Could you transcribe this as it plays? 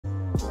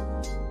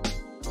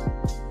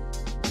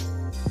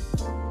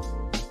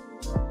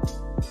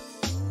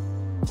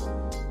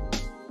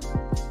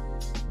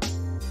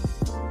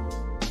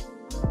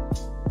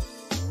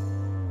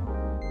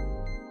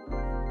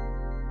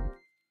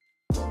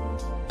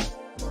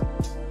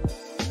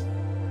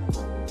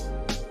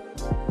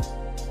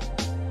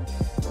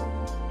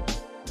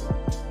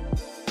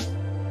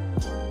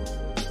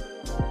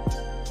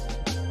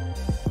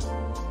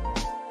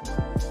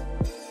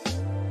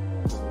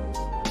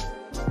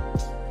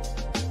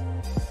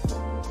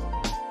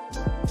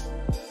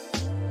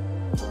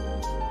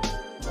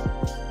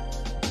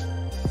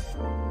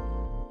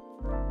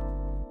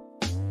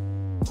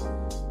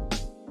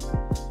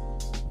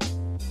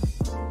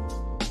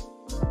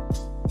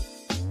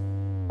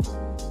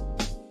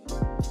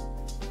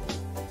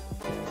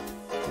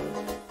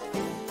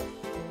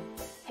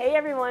Hey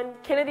everyone,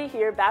 Kennedy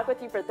here, back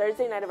with you for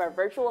Thursday night of our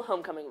virtual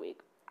homecoming week.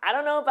 I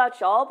don't know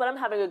about y'all, but I'm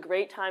having a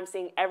great time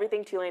seeing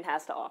everything Tulane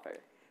has to offer.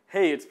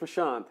 Hey, it's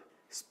Prashant.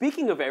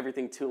 Speaking of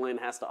everything Tulane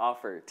has to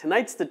offer,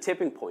 tonight's the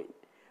tipping point.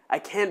 I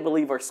can't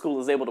believe our school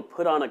is able to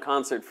put on a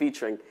concert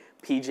featuring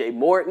PJ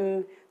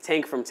Morton,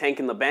 Tank from Tank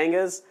and the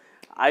Bangas,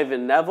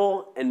 Ivan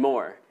Neville, and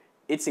more.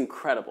 It's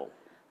incredible.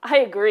 I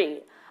agree.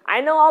 I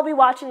know I'll be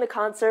watching the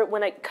concert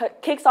when it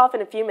kicks off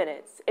in a few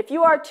minutes. If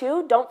you are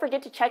too, don't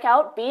forget to check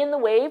out Be in the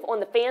Wave on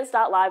the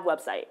fans.live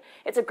website.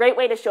 It's a great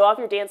way to show off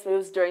your dance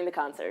moves during the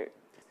concert.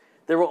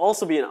 There will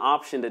also be an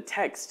option to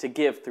text to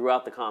give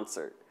throughout the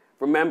concert.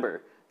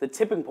 Remember, the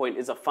tipping point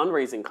is a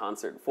fundraising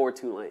concert for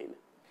Tulane.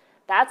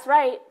 That's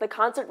right, the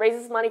concert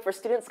raises money for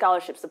student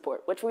scholarship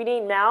support, which we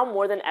need now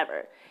more than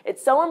ever.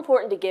 It's so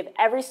important to give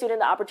every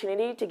student the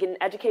opportunity to get an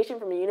education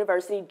from a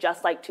university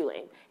just like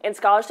Tulane, and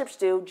scholarships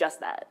do just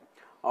that.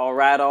 All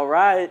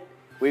right.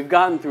 We've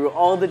gotten through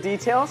all the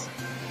details.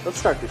 Let's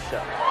start the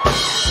show.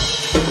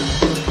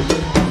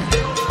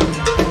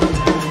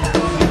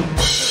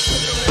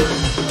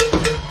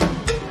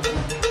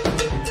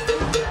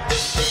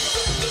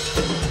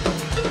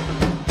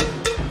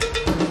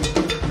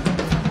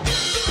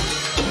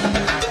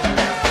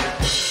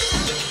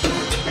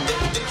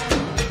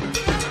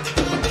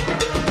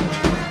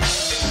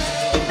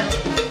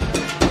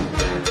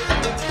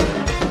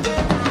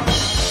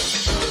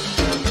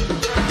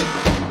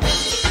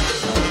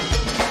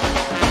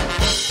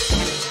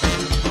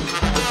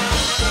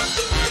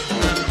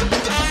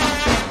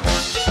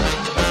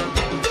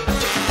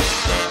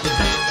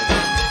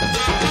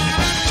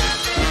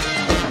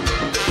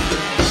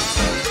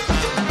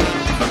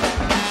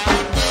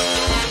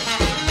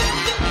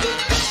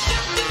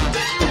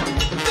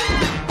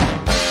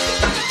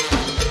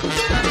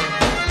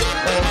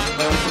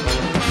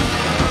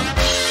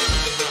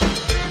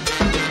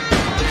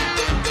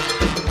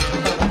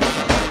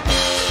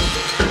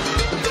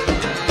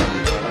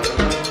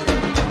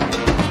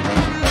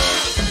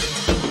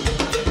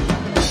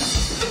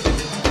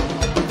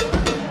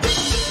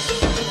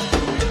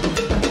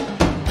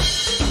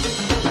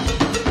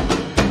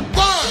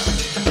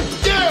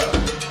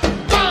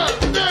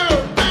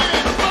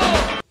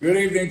 Good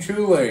evening,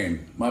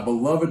 Tulane, my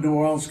beloved New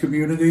Orleans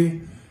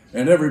community,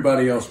 and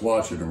everybody else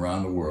watching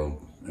around the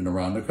world and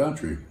around the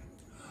country.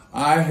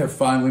 I have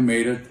finally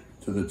made it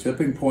to the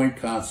Tipping Point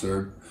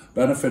concert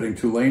benefiting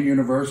Tulane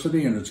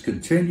University and its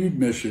continued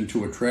mission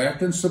to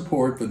attract and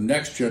support the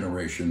next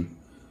generation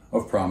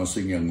of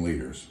promising young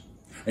leaders.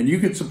 And you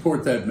can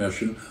support that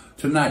mission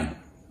tonight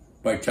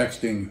by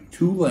texting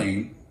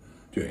Tulane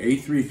to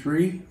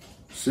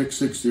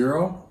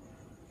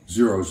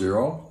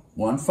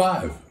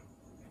 833-660-0015.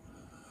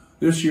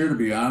 This year, to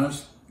be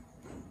honest,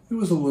 it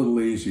was a little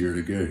easier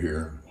to get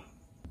here.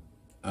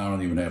 I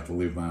don't even have to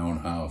leave my own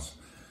house,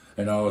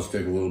 and I always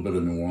take a little bit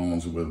of New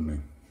Orleans with me.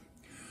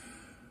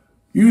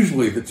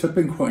 Usually, the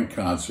Tipping Point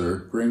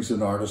concert brings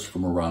in artists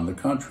from around the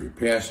country.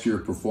 Past year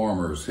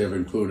performers have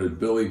included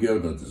Billy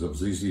Gibbons of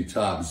ZZ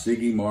Top,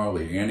 Ziggy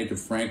Marley, Annie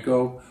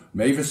DeFranco,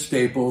 Mavis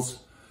Staples,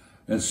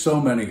 and so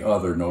many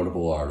other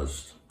notable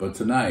artists. But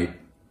tonight,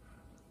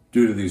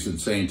 due to these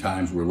insane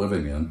times we're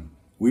living in,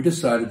 we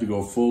decided to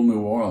go full New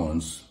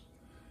Orleans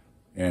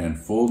and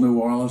full New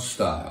Orleans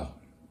style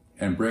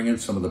and bring in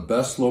some of the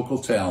best local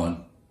talent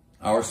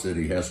our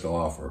city has to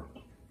offer.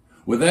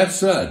 With that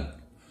said,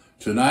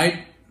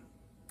 tonight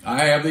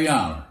I have the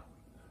honor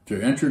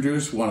to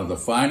introduce one of the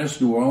finest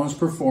New Orleans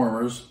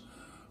performers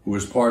who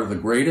is part of the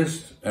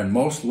greatest and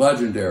most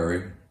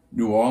legendary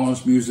New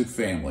Orleans music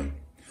family.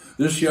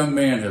 This young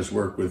man has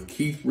worked with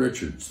Keith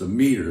Richards, the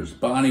Meters,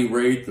 Bonnie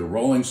Raitt, the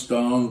Rolling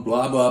Stones,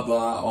 blah, blah,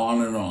 blah,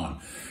 on and on.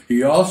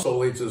 He also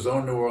leads his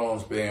own New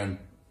Orleans band,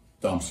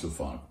 Dumpster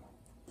Funk.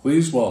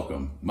 Please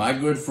welcome my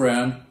good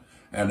friend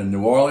and a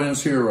New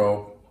Orleans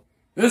hero,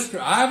 Mr.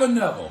 Ivan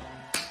Neville.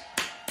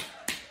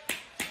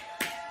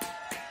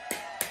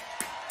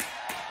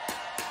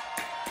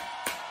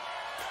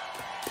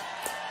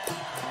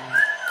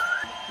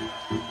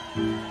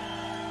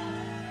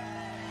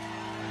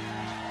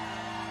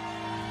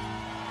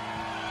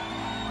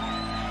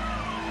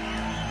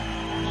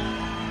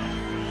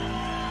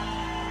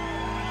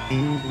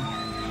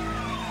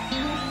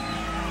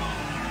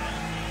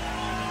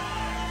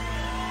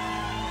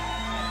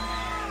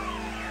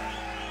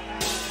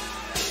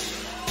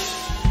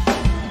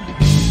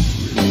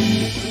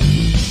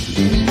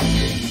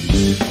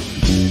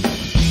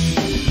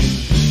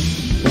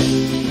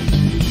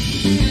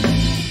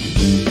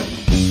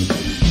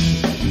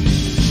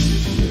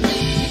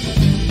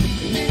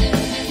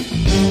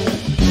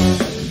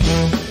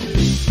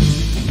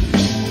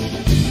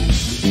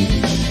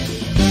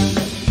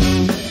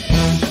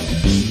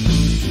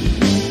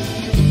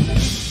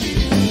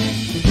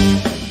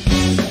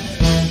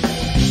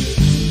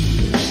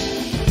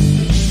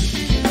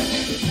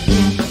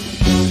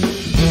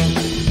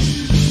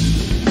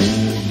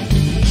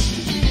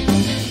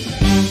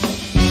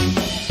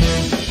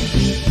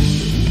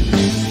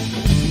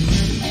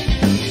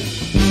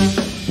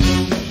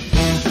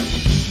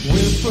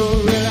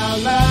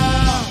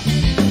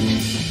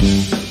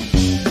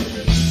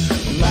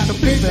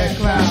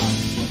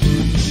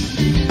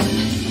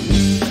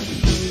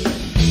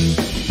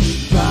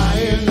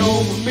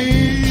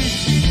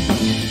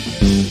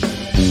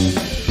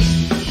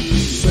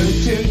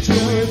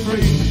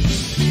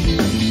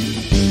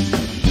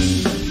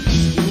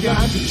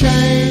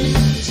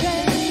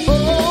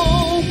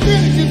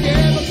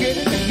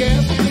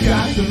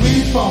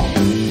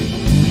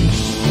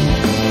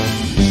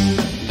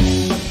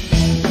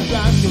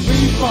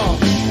 reform.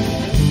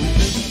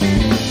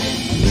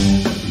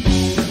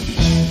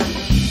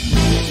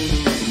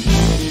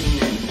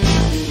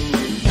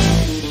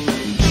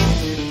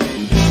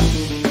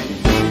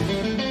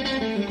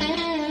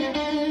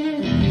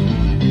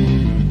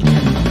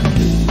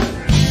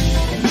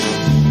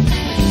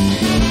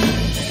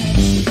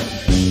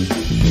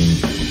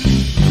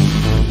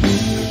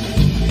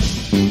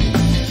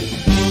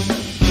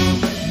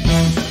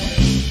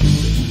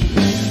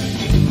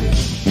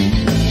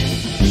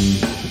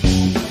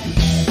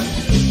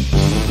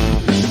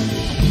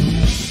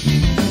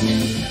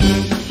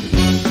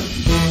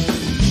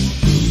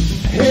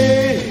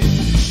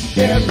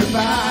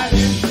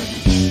 Everybody,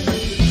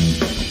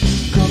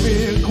 come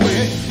in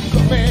quick,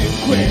 come in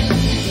quick.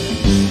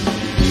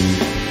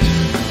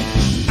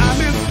 I'm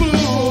in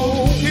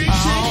full, can't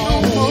shake no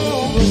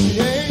more.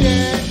 Yeah,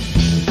 yeah,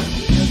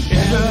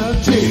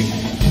 energy.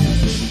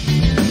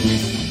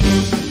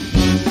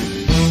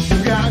 You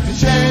got to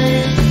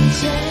change.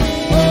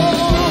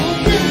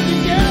 Oh, get it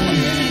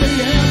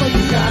together,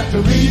 you got to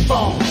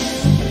reform.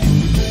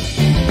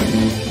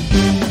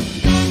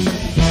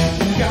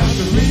 You got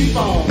to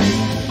reform.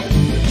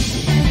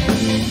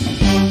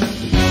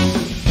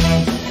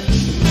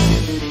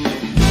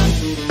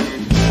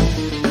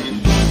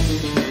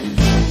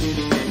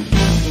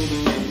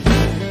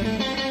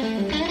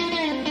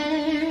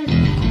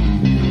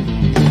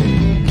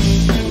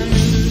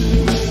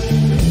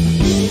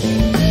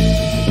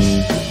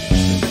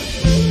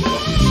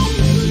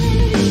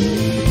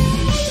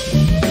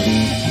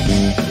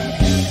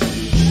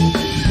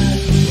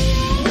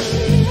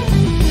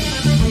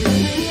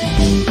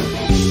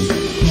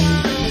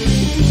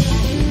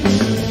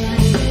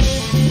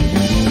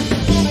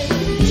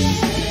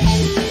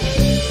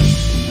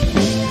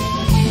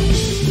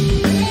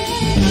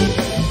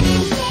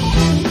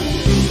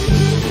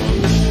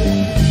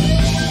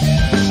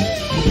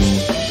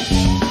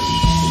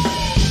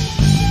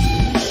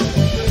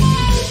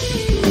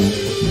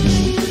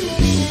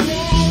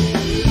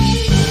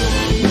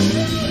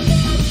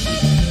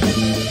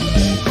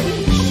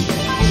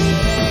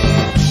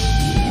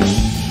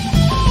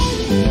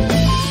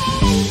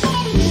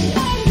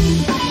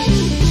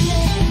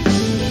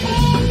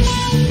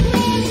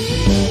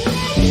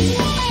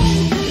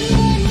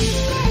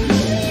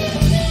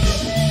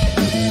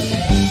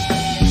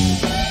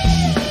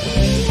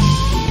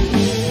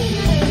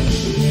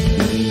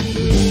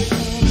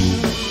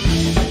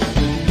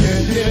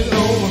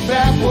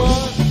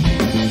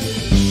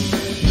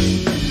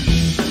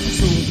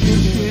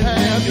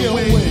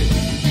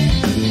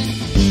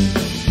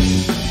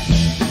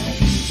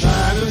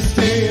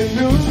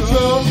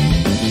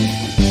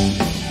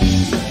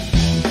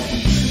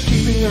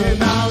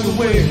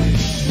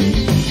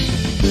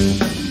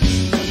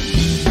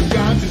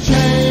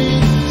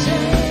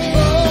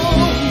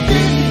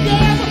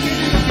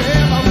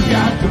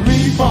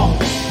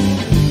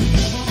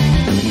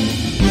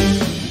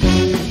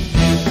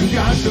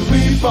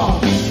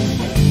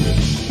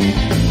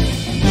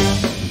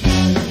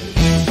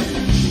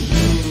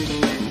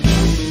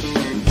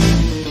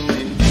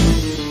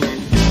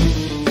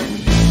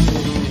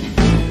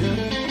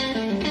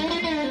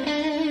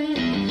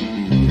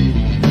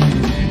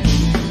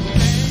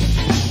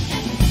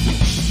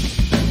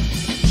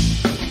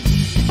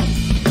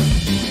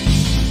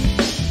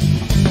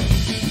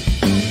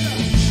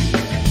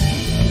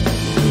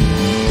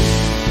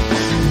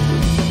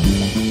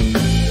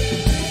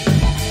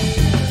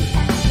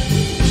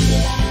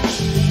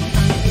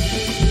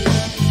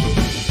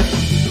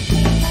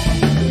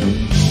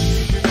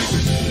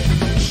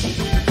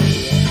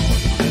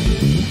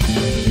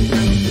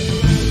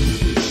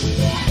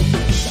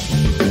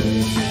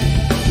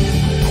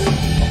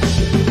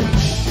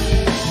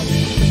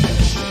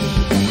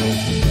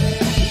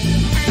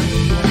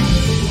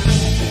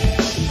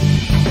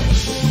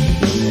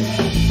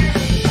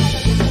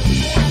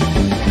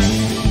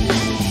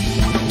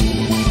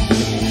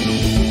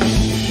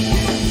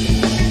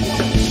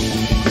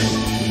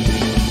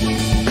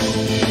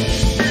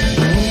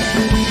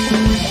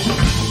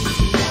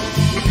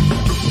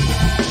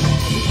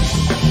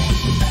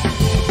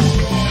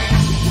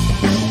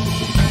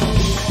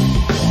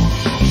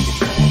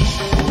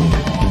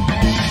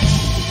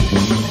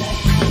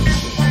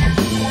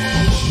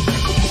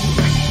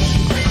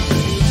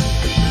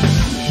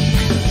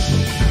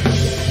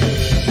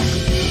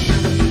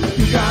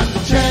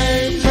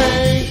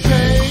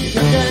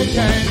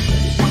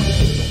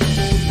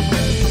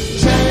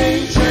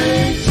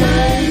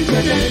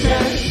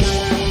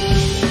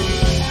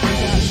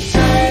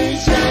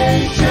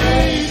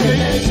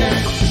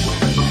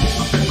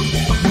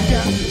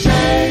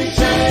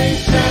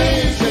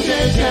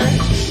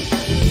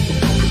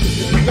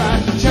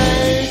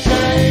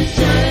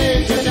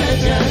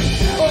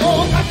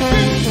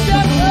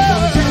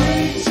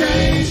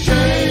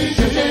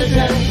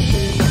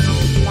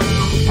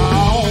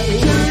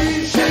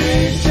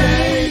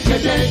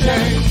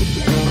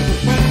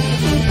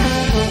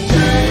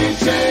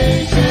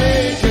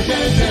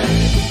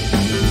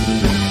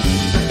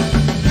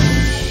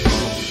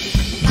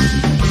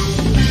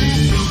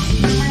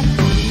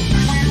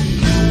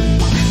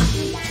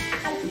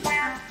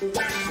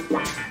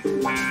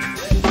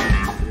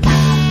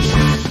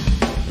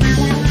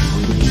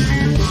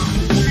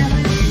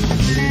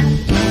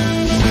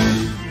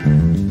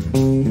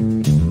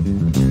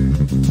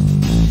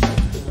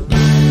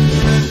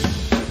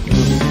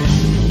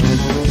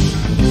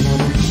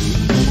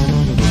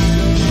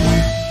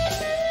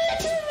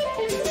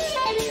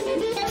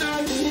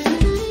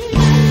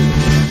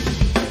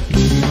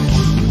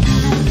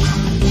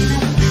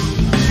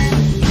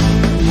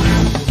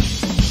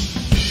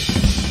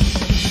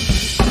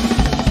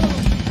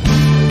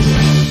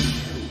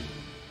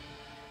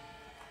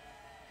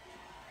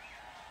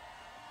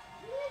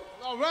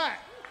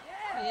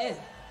 Yeah.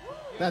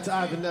 That's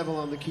Ivan Neville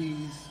on the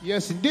keys.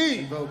 Yes, indeed.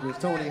 And vocals.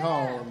 Tony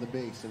Hall on the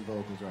bass and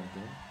vocals right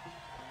there.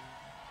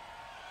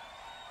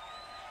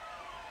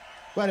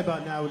 Right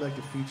about now, we'd like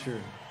to feature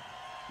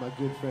my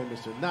good friend,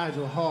 Mr.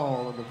 Nigel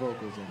Hall on the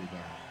vocals, everybody.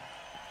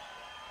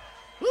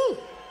 Woo!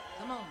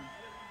 Come on.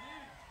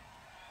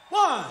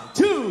 1,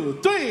 2,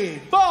 3,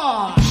 4.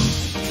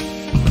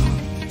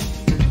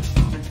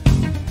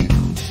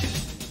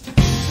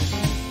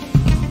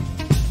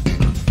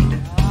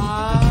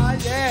 Ah,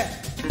 yeah.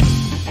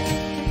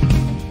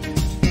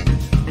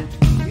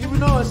 Even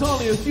though it's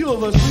only a few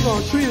of us, we're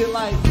going to treat it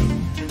like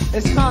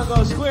it's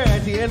Congo Square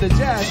at the end of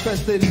Jazz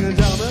Fest, ladies and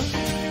gentlemen.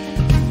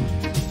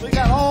 We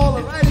got all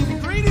the right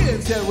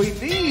ingredients that we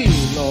need,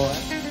 Lord.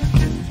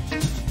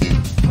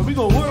 And we're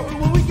going to work with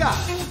what we got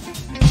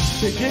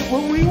to get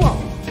what we want.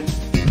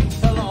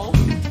 Hello.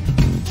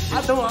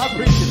 I know I'm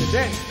preaching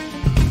today.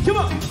 Come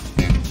on.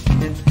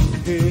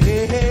 Hey,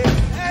 hey, hey, hey.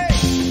 Hey!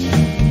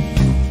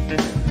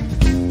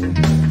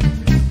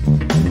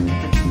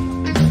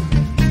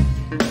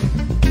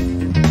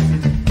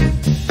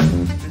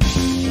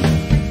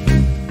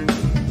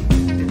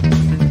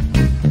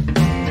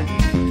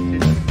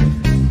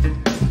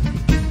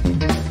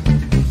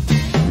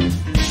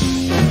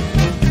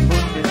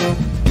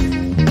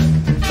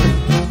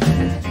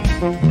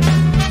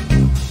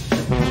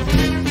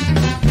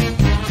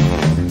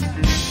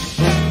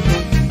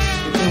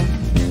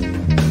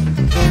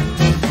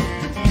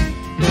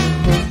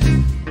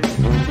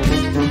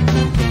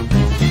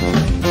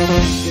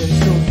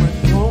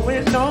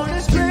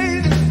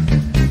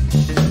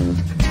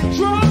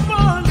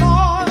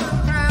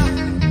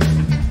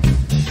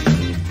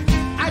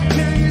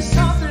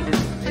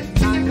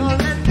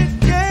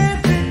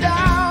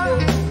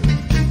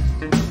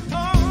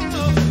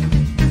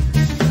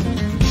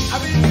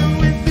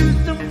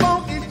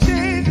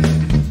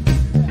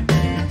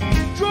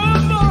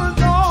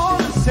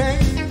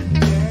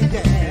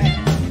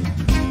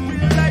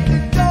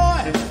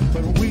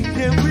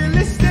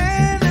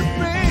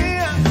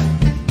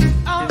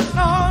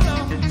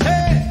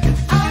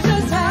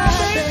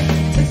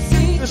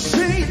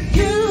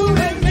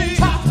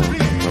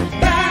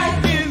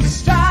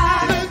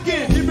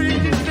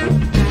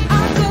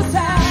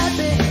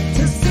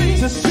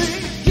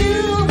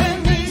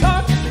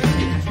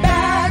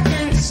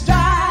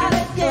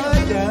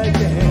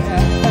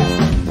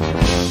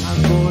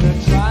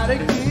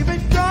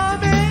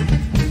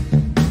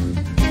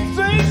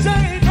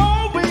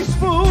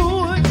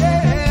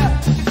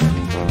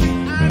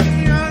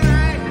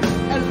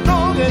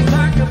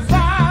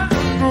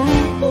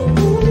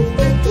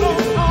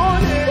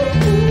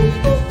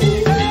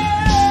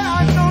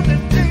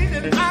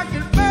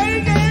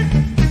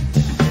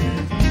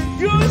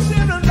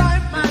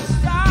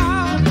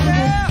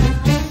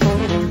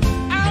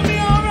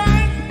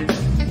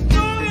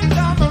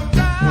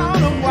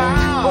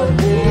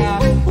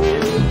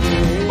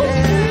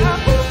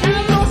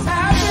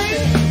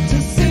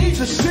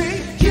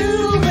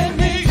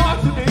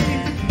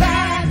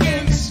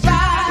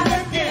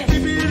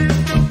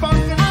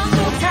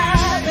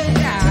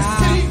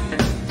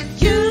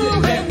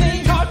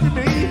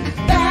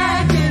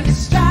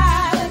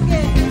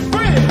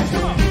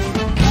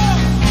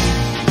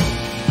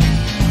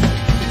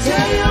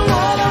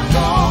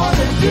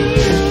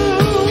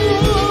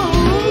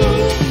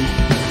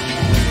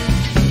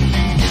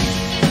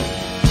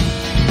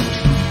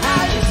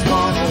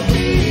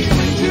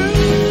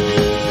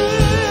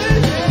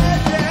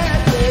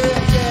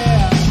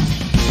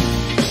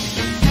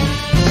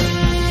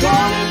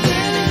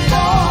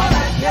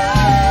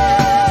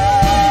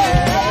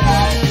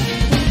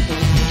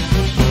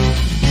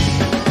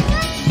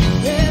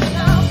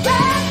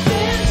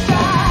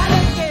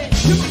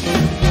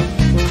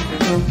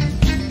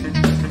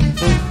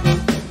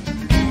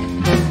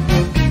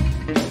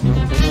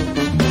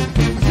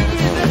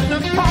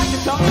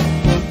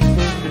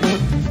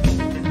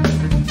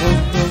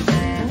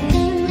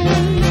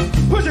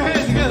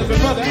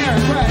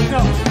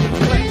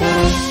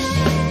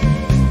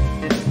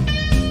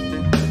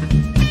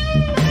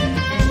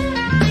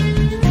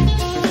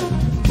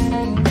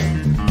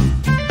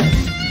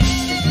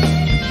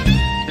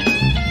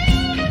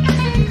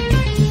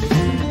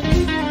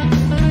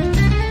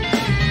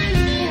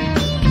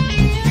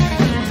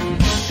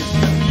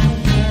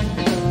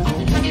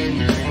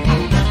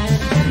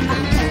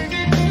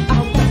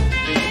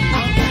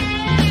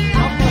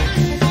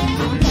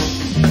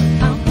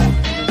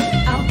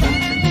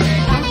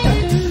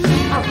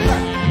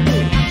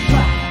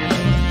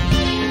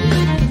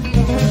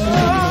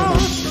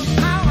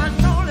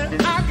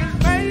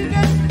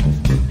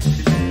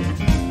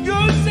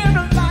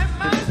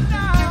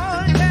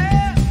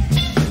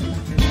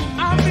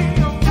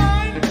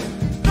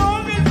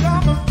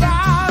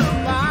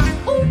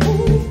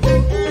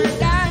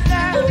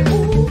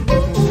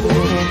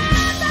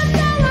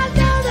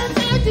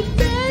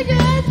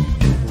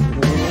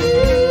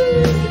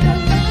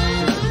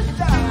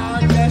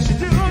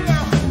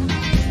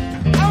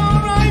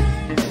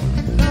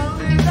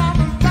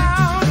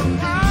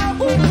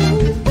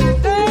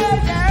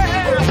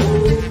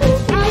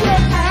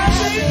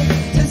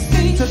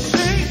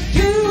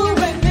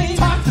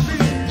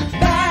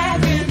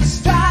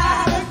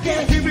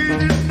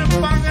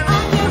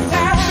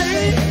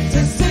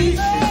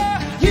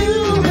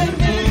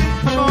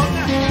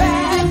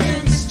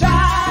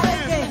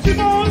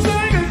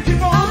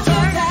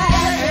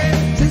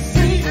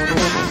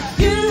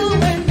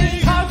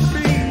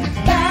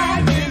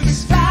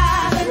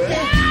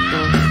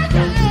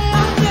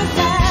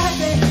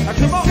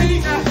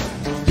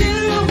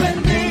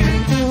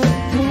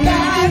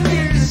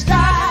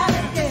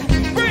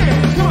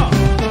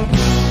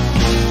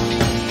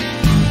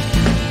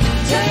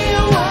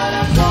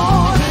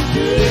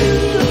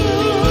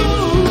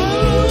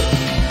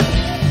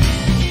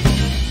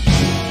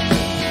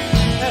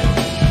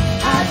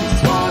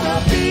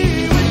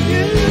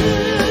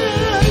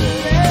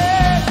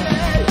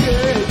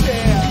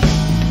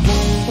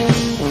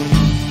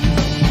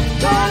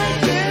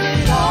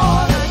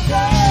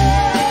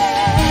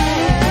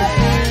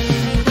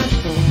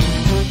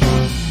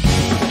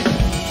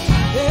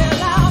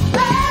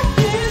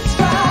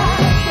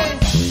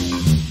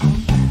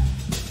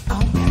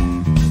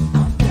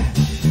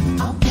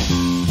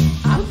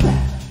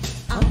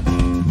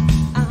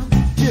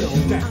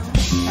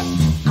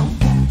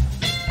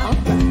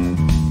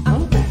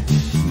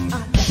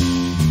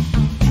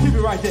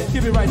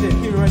 Keep it right there.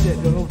 Keep it right there.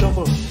 Don't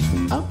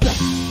move. I'm back.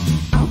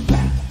 I'm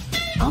back.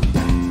 I'm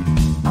back.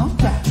 I'm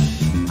back.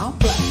 I'm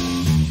back.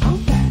 I'm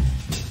back.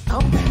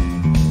 I'm back.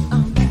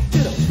 I'm back.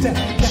 Get up. Back.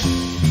 Back.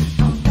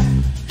 I'm back.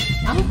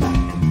 I'm back.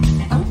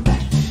 I'm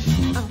back.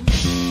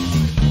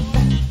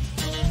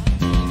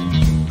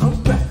 I'm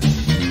back.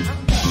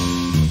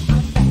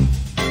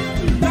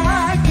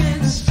 Back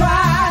in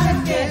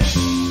stride again.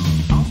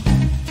 I'm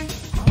back.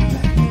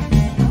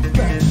 I'm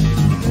back.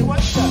 Say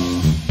what's up?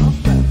 I'm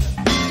back.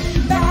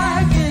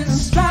 Back in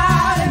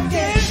stride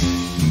again.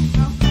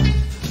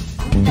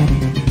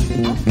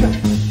 I'm back. I'm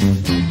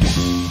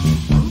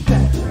back. I'm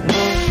back.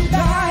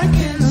 Back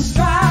in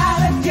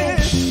stride again.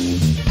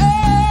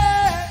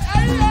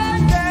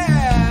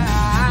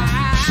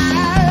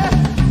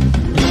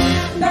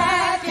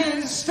 Back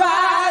in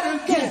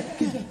stride again.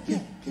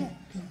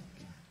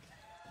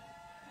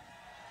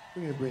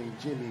 We're going to bring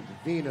Jimmy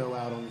DeVino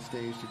out on the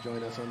stage to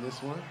join us on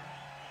this one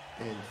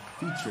and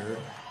feature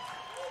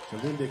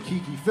Linda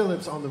Kiki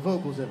Phillips on the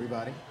vocals,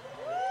 everybody.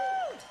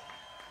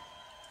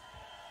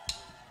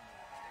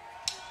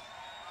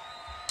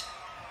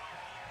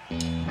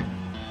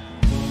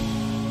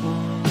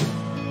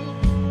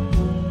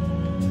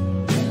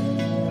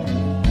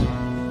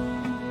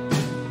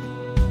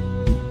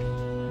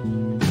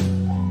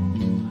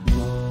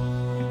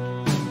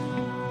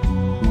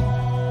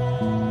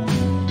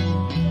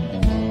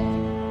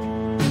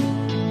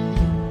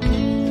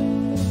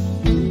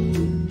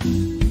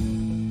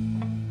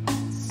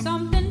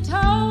 Something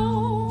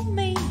told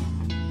me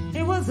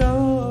it was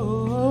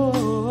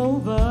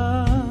over.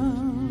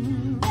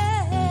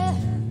 Yeah.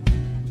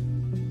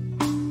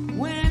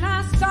 When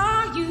I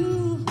saw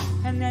you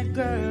and that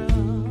girl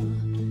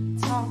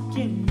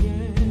talking,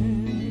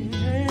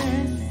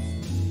 yes.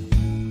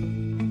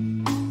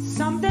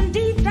 Something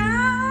deep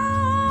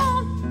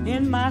down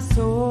in my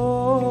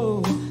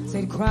soul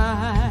said,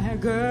 cry,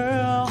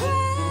 girl.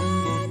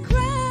 Cry,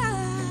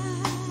 cry.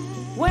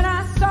 When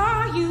I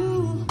saw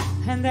you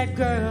and that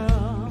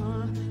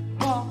girl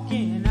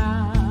walking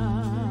out,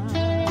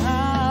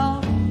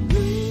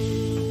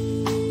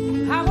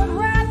 I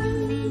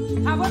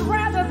would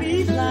rather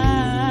be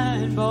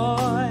blind,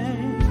 boy,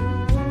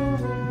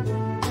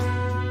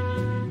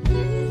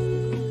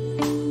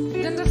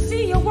 than to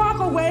see you walk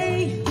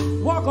away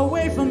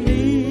from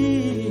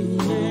me.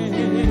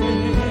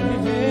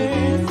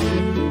 Yes.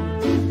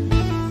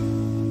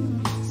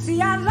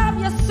 See, I love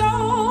you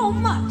so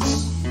much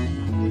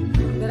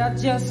that I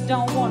just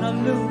don't want to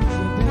lose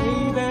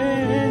you,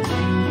 baby.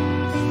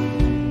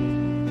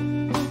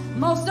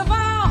 Most of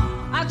all,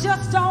 I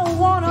just don't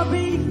want to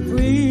be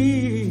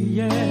free,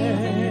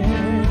 yes.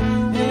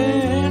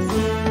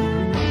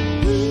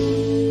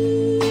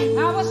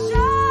 I was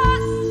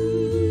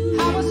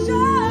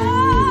just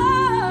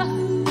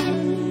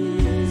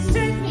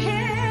sitting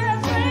here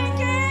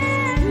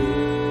thinking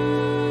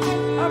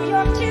of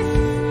your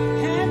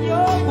kisses and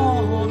your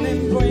warm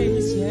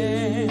embrace,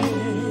 yes.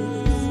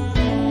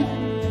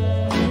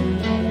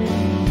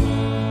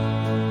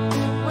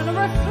 When the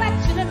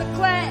reflection in the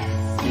glass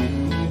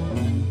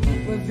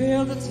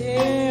revealed the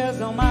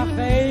tears on my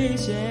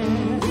face, yeah.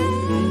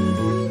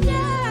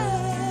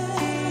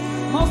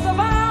 Most of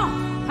all,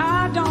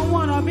 I don't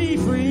want to be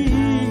free.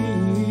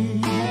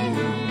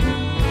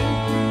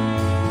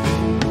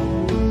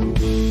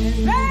 And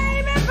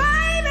baby,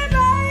 baby,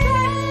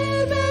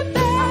 baby,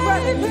 I'm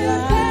ready to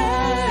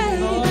die,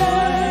 boy.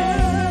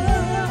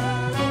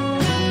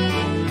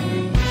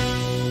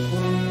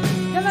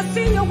 Then I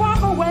see you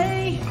walk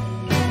away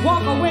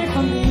from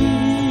me.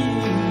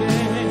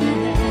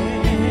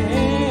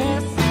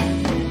 Yes.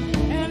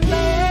 And baby,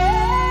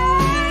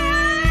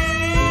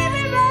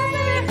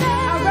 baby,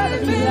 I'd rather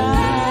be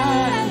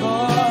blind,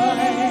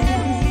 boy.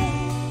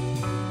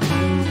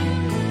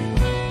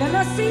 Then I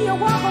see you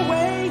walk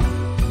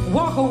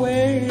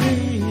away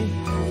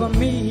from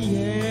me,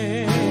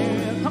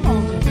 yeah. Come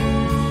on.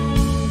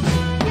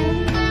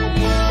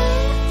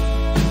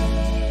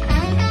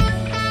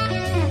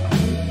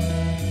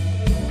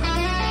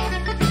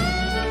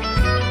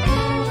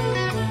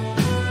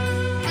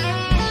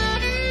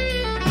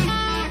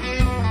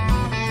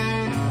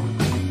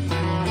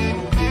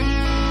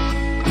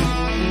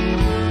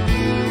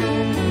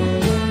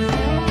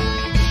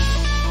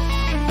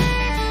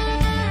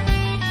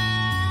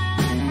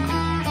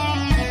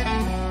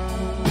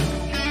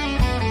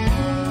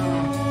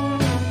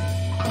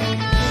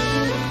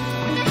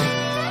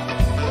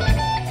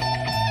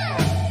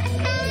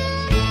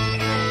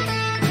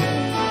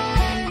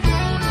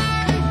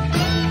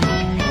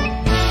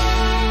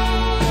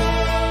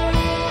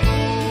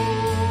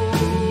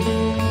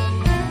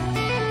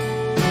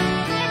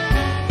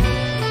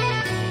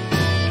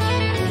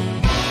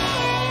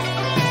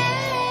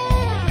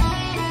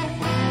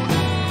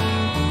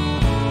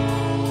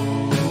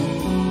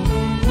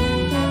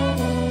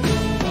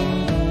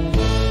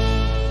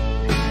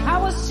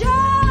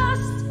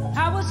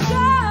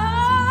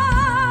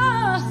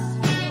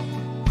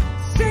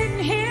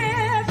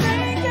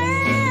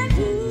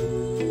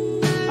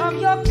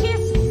 your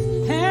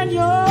kisses and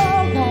your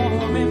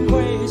warm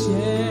embrace,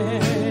 yeah.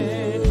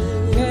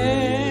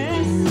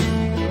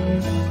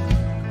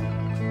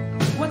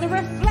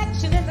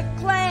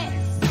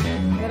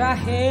 I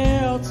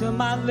held to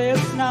my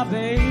lips now,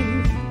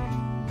 babe.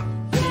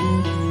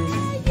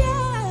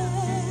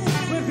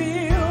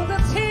 Reveal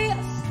the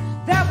tears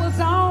that was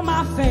on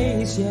my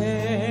face,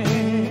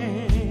 yeah.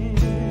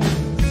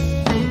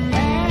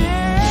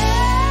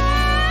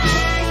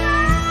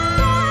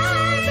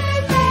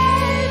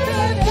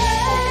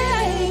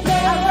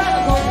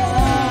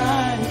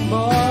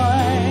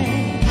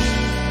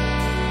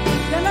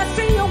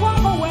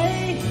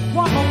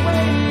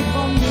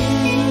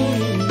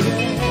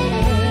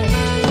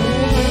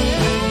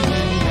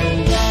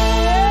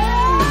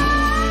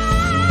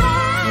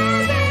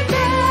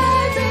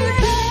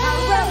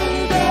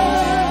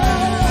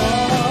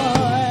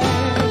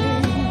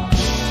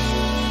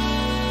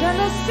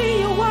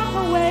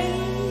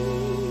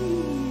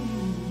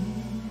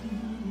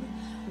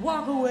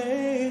 Walk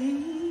away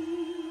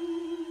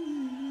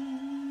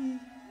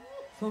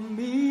from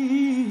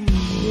me.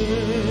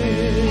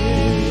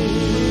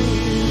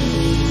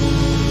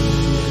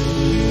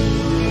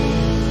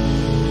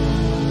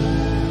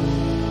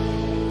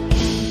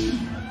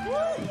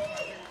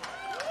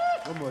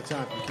 One more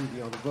time for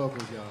Kiki on the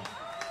vocals, y'all.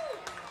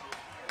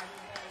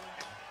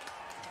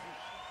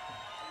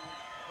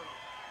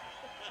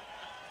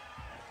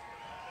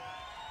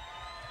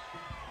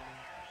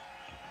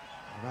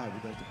 All right,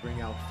 we'd like to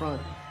bring out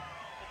front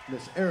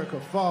Miss Erica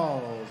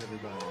Falls,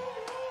 everybody.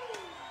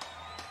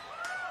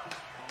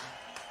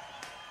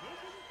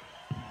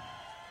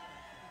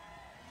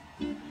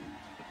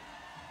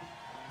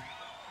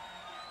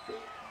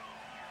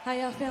 How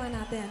y'all feeling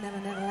out there in Never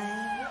Never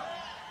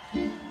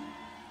Land?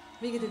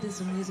 We get to do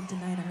some music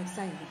tonight. I'm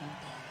excited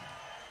about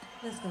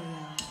that. Let's go,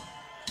 y'all.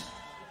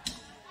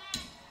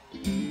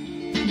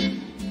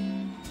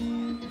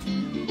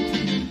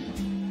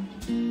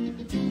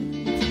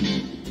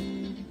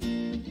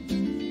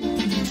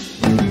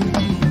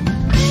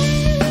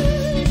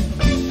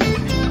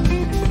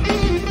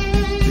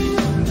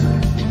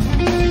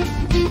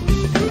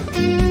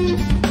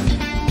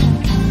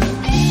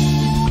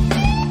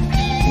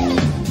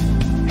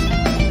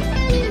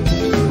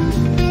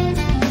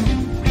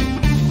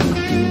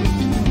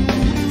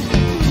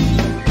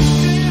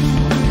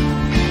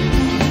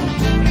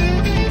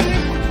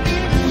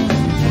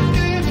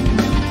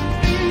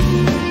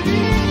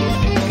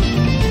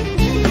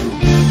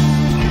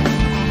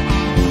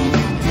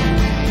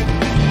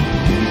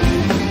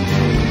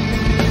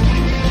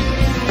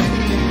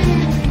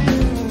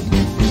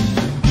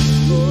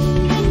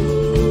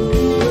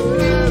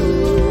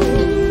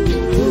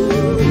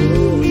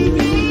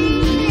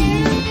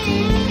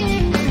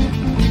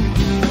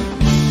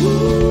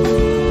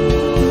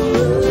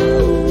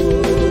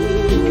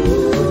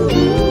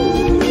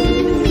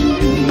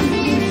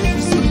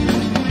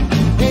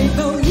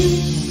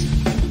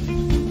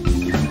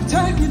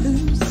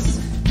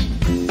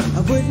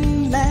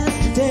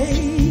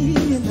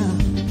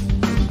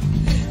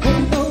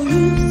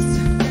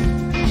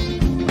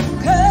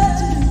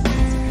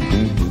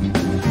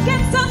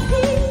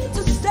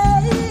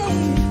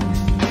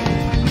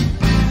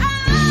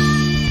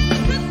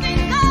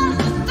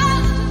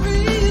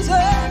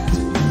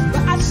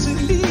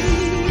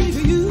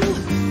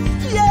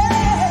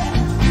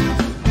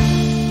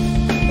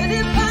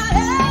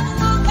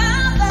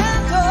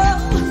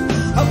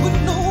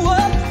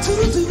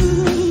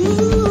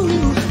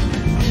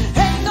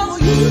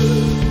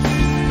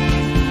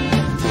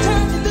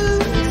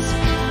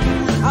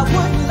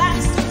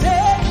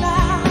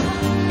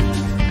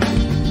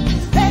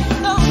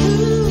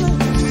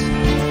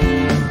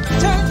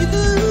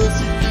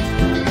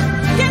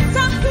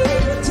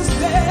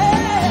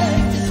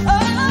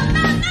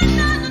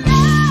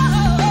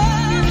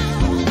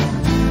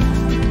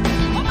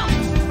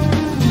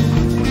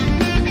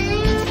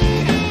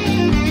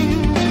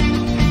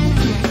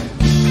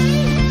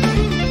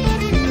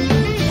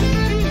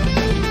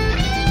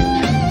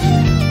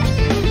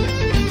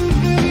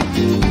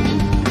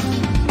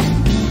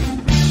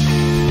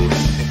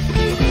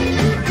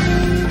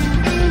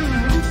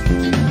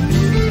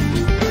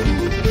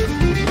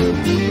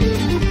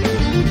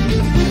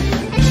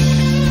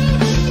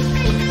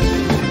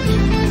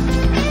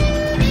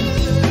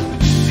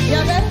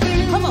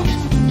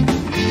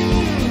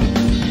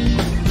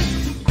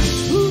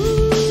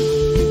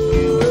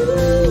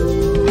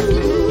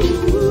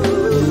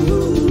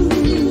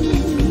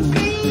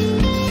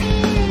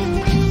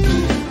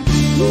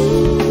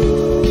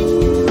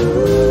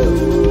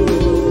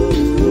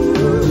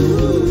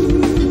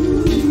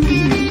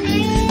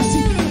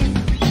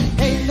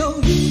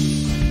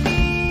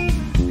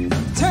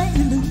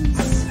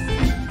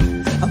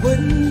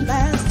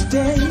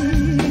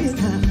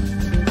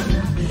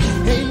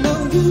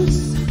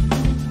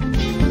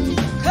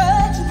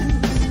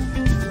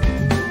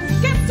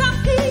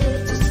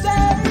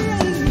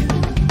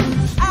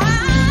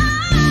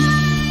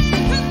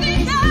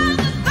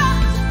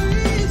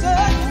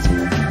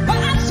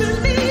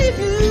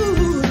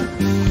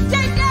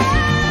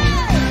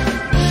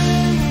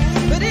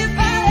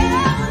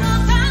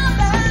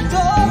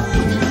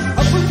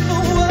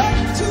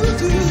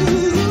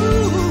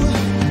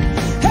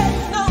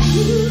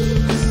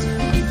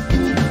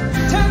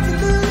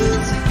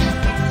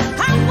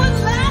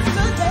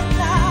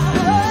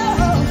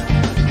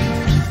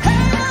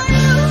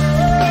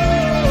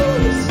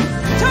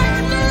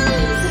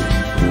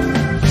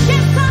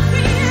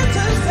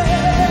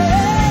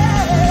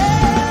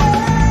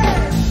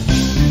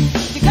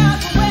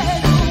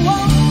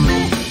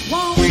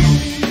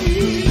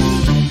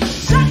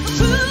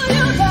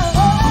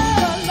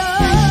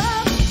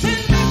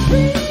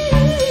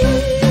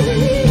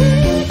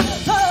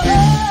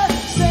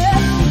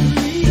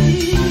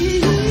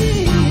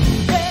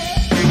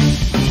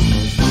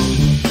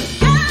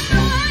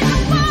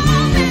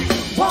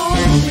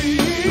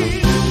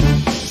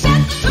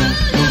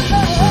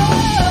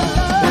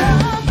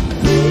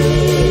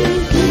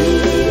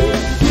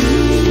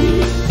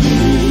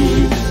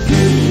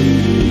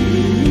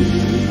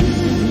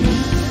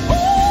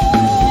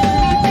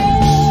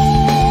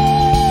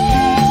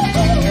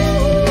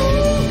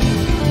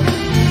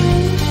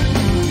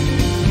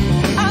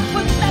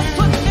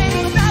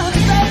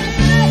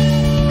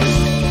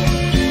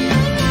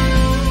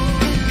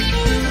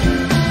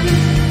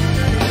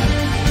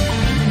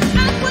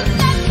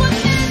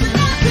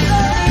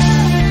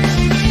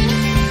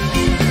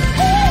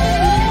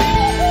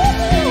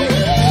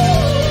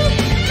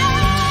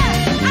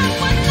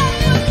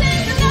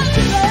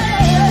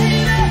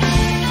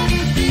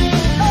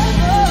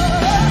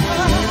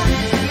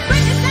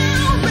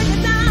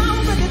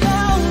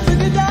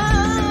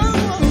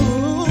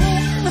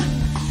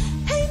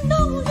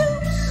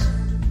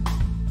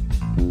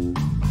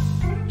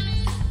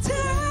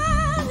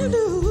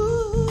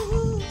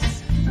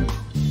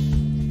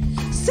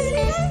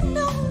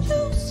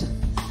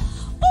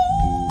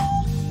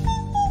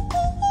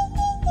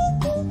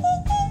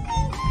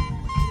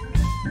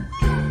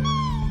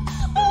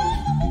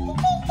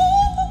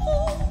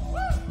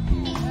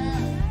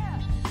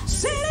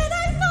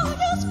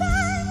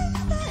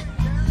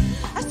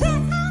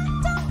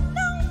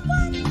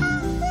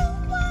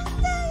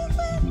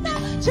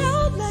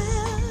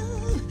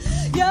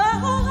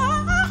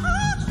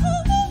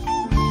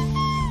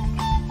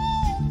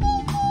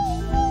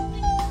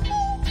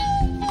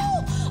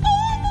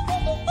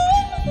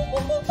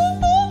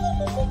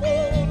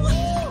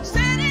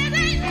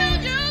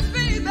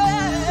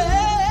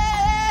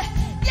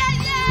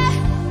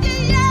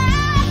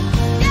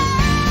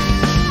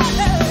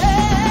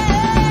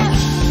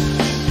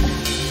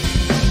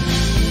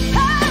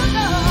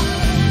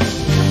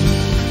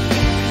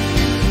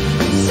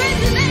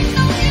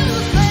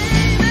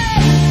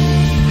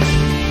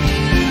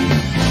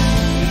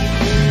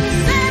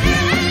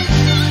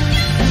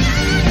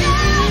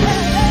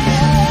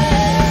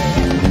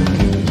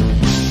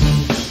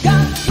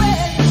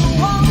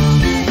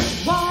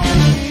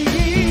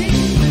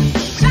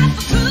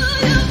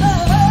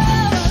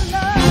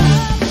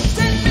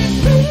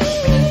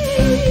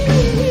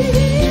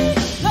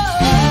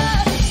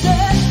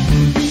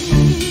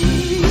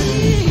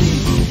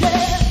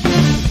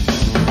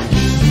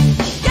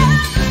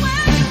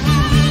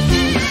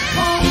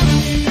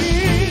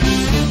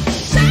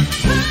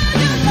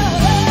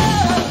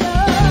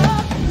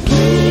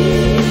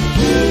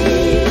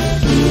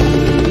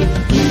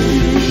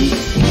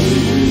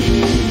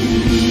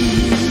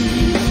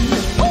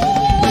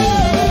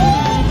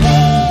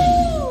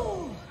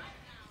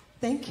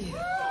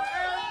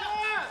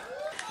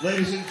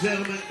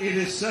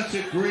 such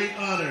a great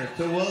honor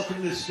to welcome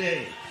to the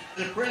stage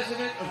the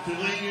president of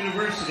Tulane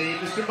University,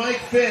 Mr. Mike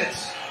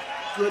Fitz.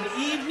 Good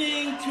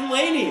evening,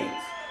 Tulaneans,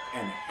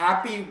 and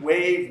happy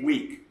Wave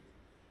Week.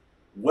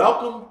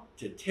 Welcome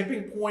to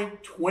Tipping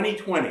Point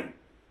 2020,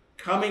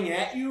 coming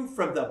at you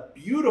from the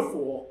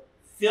beautiful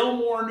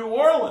Fillmore, New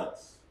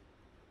Orleans.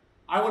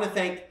 I want to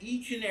thank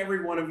each and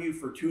every one of you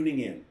for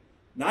tuning in,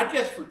 not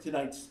just for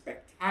tonight's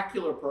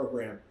spectacular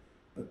program,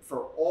 but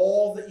for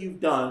all that you've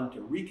done to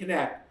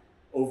reconnect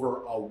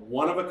over a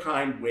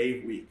one-of-a-kind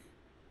Wave Week.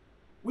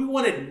 We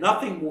wanted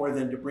nothing more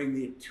than to bring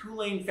the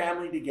Tulane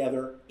family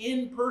together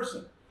in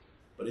person.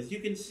 But as you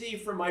can see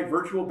from my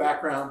virtual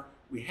background,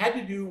 we had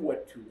to do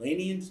what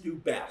Tulaneans do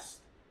best.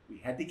 We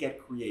had to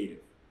get creative.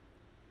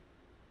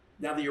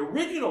 Now, the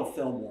original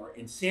Fillmore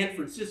in San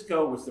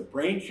Francisco was the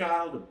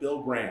brainchild of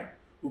Bill Graham,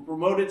 who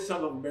promoted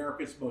some of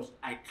America's most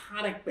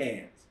iconic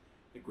bands,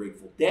 the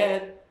Grateful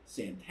Dead,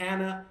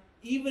 Santana,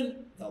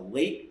 even the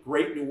late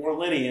great New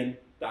Orleanian,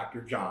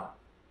 Dr. John.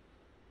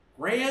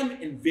 Graham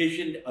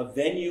envisioned a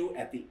venue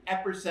at the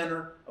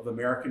epicenter of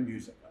American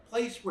music, a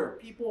place where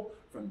people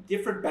from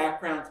different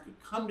backgrounds could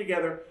come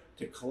together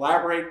to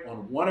collaborate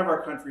on one of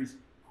our country's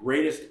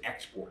greatest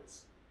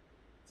exports.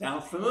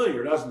 Sounds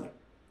familiar, doesn't it?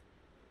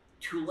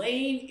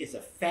 Tulane is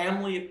a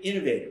family of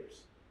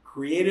innovators,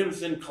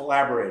 creatives, and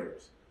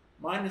collaborators,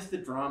 minus the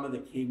drama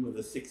that came with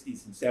the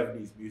 60s and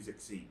 70s music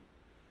scene.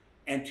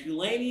 And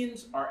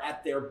Tulaneans are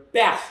at their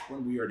best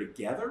when we are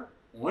together,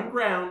 on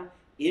ground,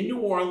 in New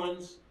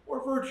Orleans,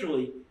 or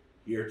virtually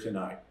here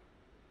tonight.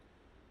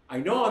 I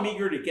know I'm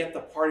eager to get the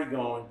party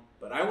going,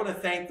 but I want to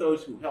thank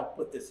those who helped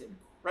put this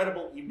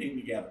incredible evening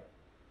together.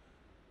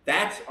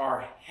 That's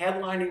our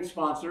headlining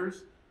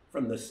sponsors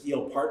from the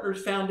Steel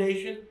Partners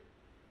Foundation,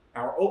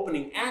 our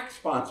opening act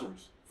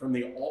sponsors from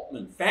the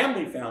Altman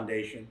Family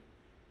Foundation,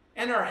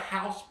 and our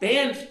house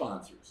band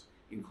sponsors,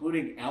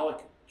 including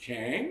Alec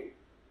Chang,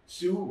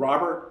 Sue,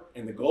 Robert,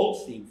 and the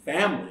Goldstein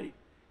family,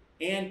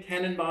 Ann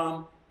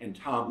Tenenbaum and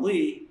Tom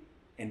Lee,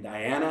 and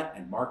Diana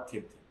and Mark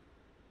Tipton.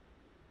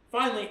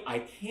 Finally, I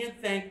can't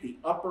thank the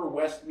Upper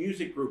West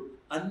Music Group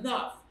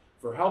enough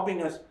for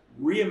helping us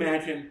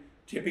reimagine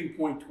Tipping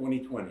Point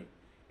 2020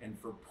 and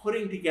for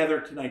putting together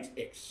tonight's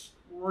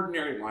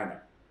extraordinary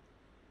lineup.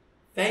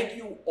 Thank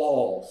you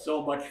all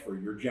so much for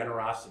your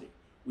generosity.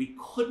 We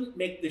couldn't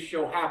make this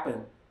show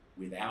happen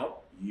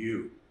without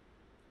you.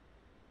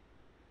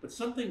 But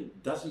something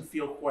doesn't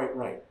feel quite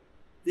right.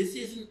 This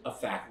isn't a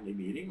faculty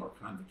meeting or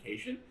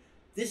convocation.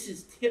 This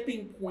is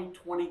Tipping Point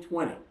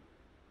 2020,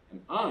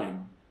 and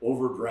I'm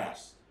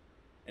overdressed.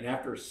 And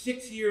after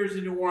 6 years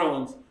in New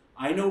Orleans,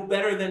 I know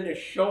better than to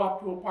show up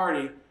to a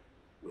party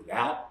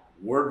without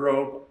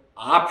wardrobe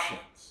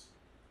options.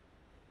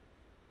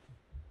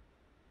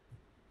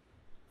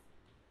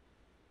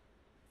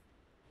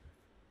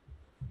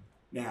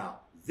 Now,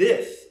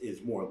 this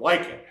is more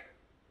like it.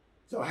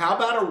 So how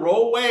about a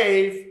roll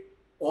wave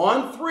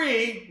on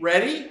 3?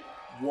 Ready?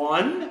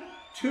 1,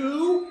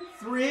 2,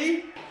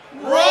 3.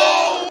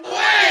 Roll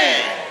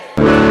wave!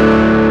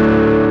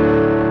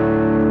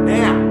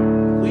 Now,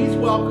 please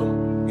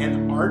welcome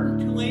an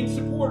ardent Tulane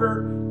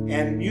supporter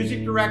and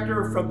music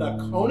director from the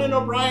Conan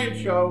O'Brien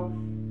Show,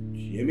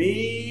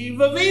 Jimmy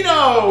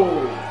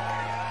Vivino.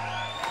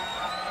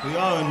 We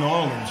are in New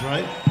Orleans,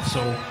 right?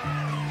 So,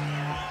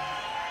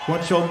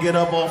 once y'all get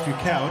up off your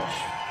couch,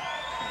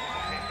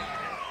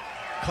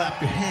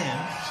 clap your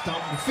hands,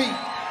 stomp your feet.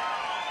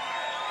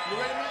 You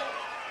ready, man?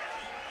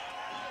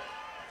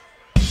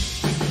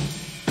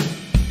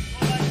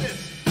 Go like this.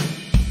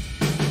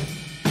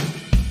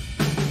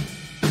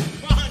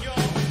 Come on,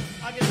 y'all.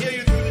 I can hear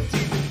you through the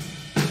TV.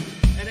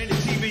 And then the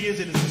TV is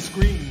a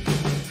screen.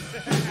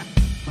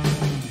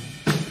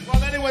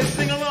 Well, anyway,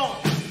 sing along.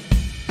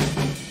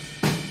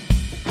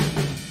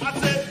 I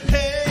said,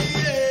 hey,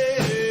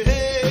 hey,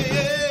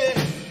 hey,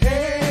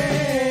 hey,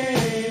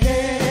 hey,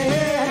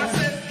 hey. I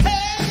said,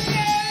 hey,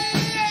 hey,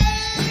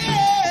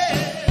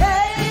 hey,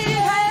 hey,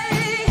 hey.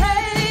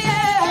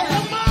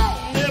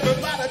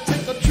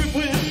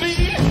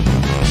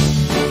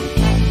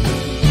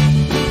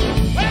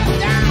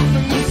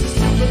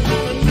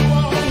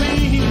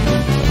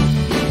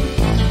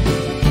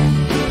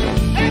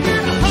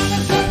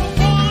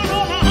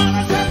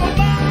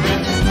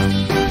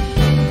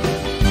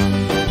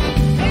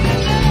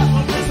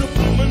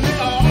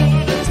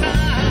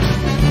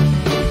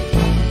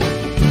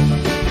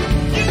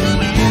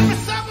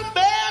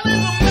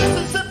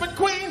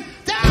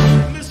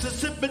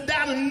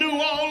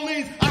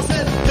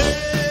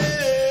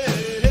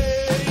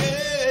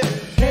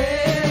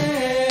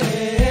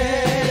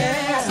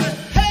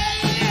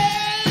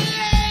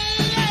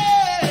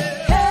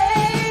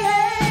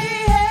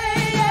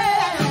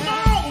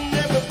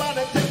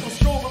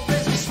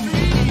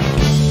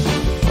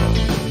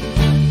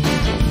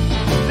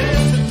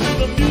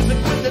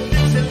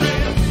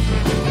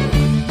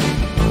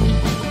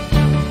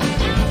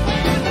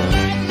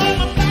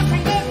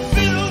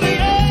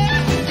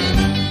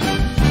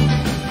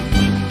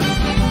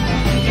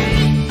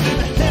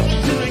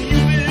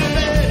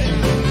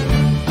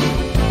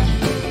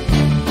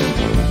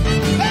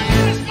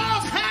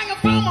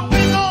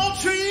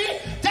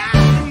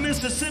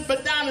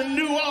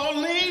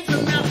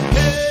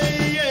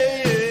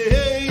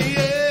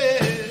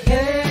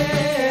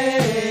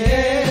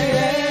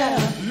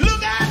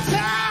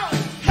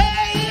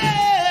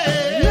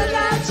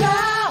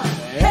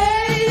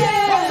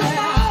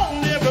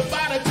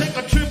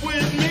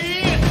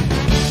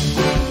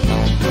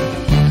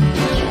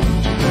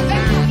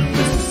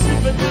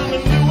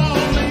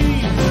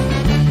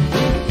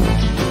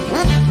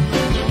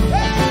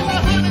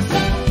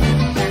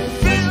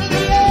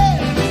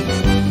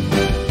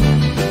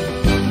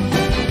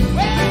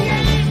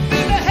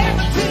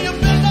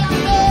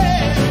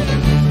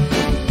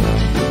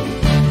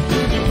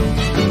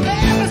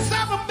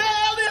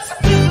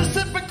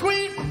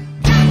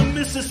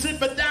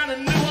 down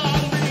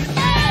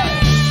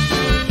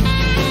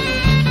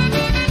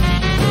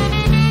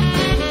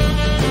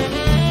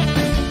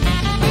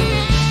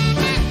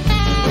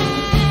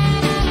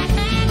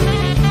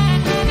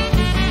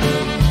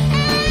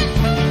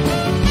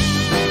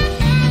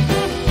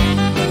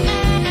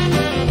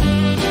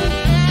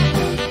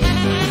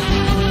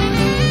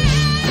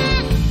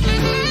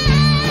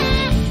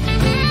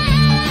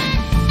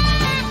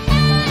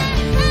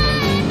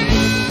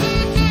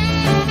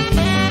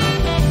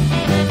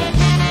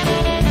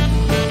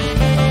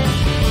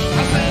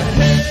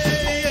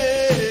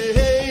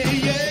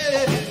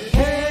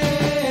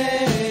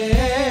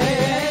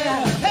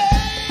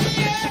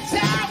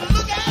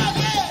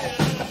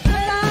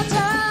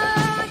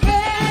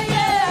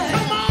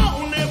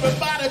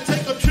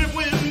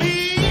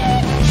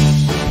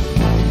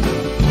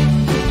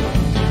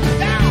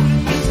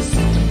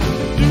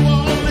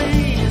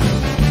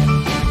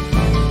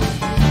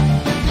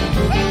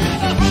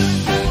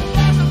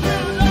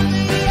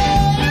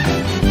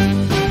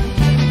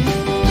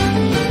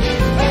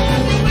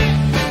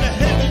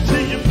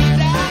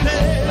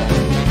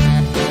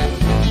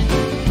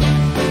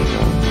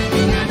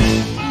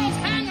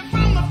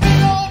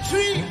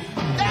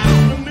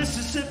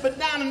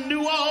in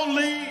New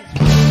Orleans.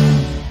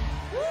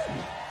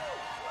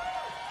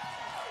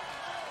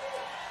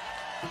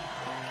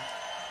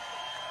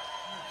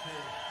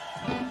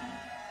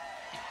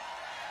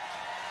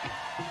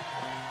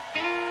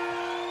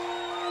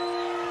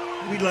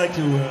 We'd like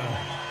to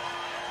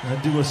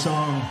do a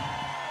song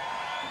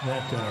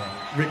that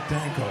Rick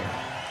Danko,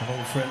 an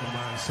old friend of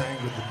mine,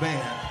 sang with the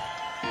band.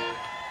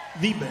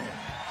 The band.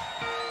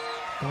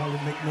 Called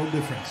It Make No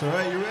Difference. All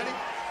right, you ready?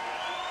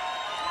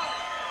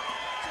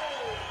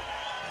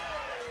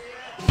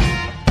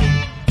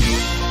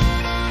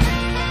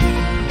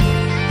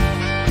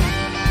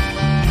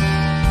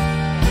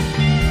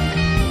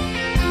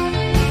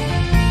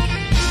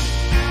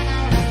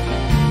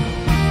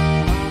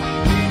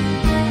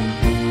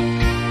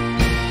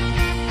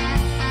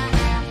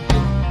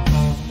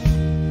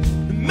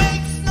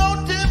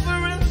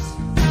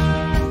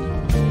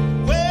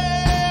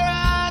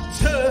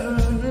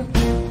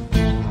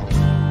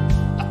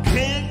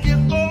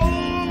 Get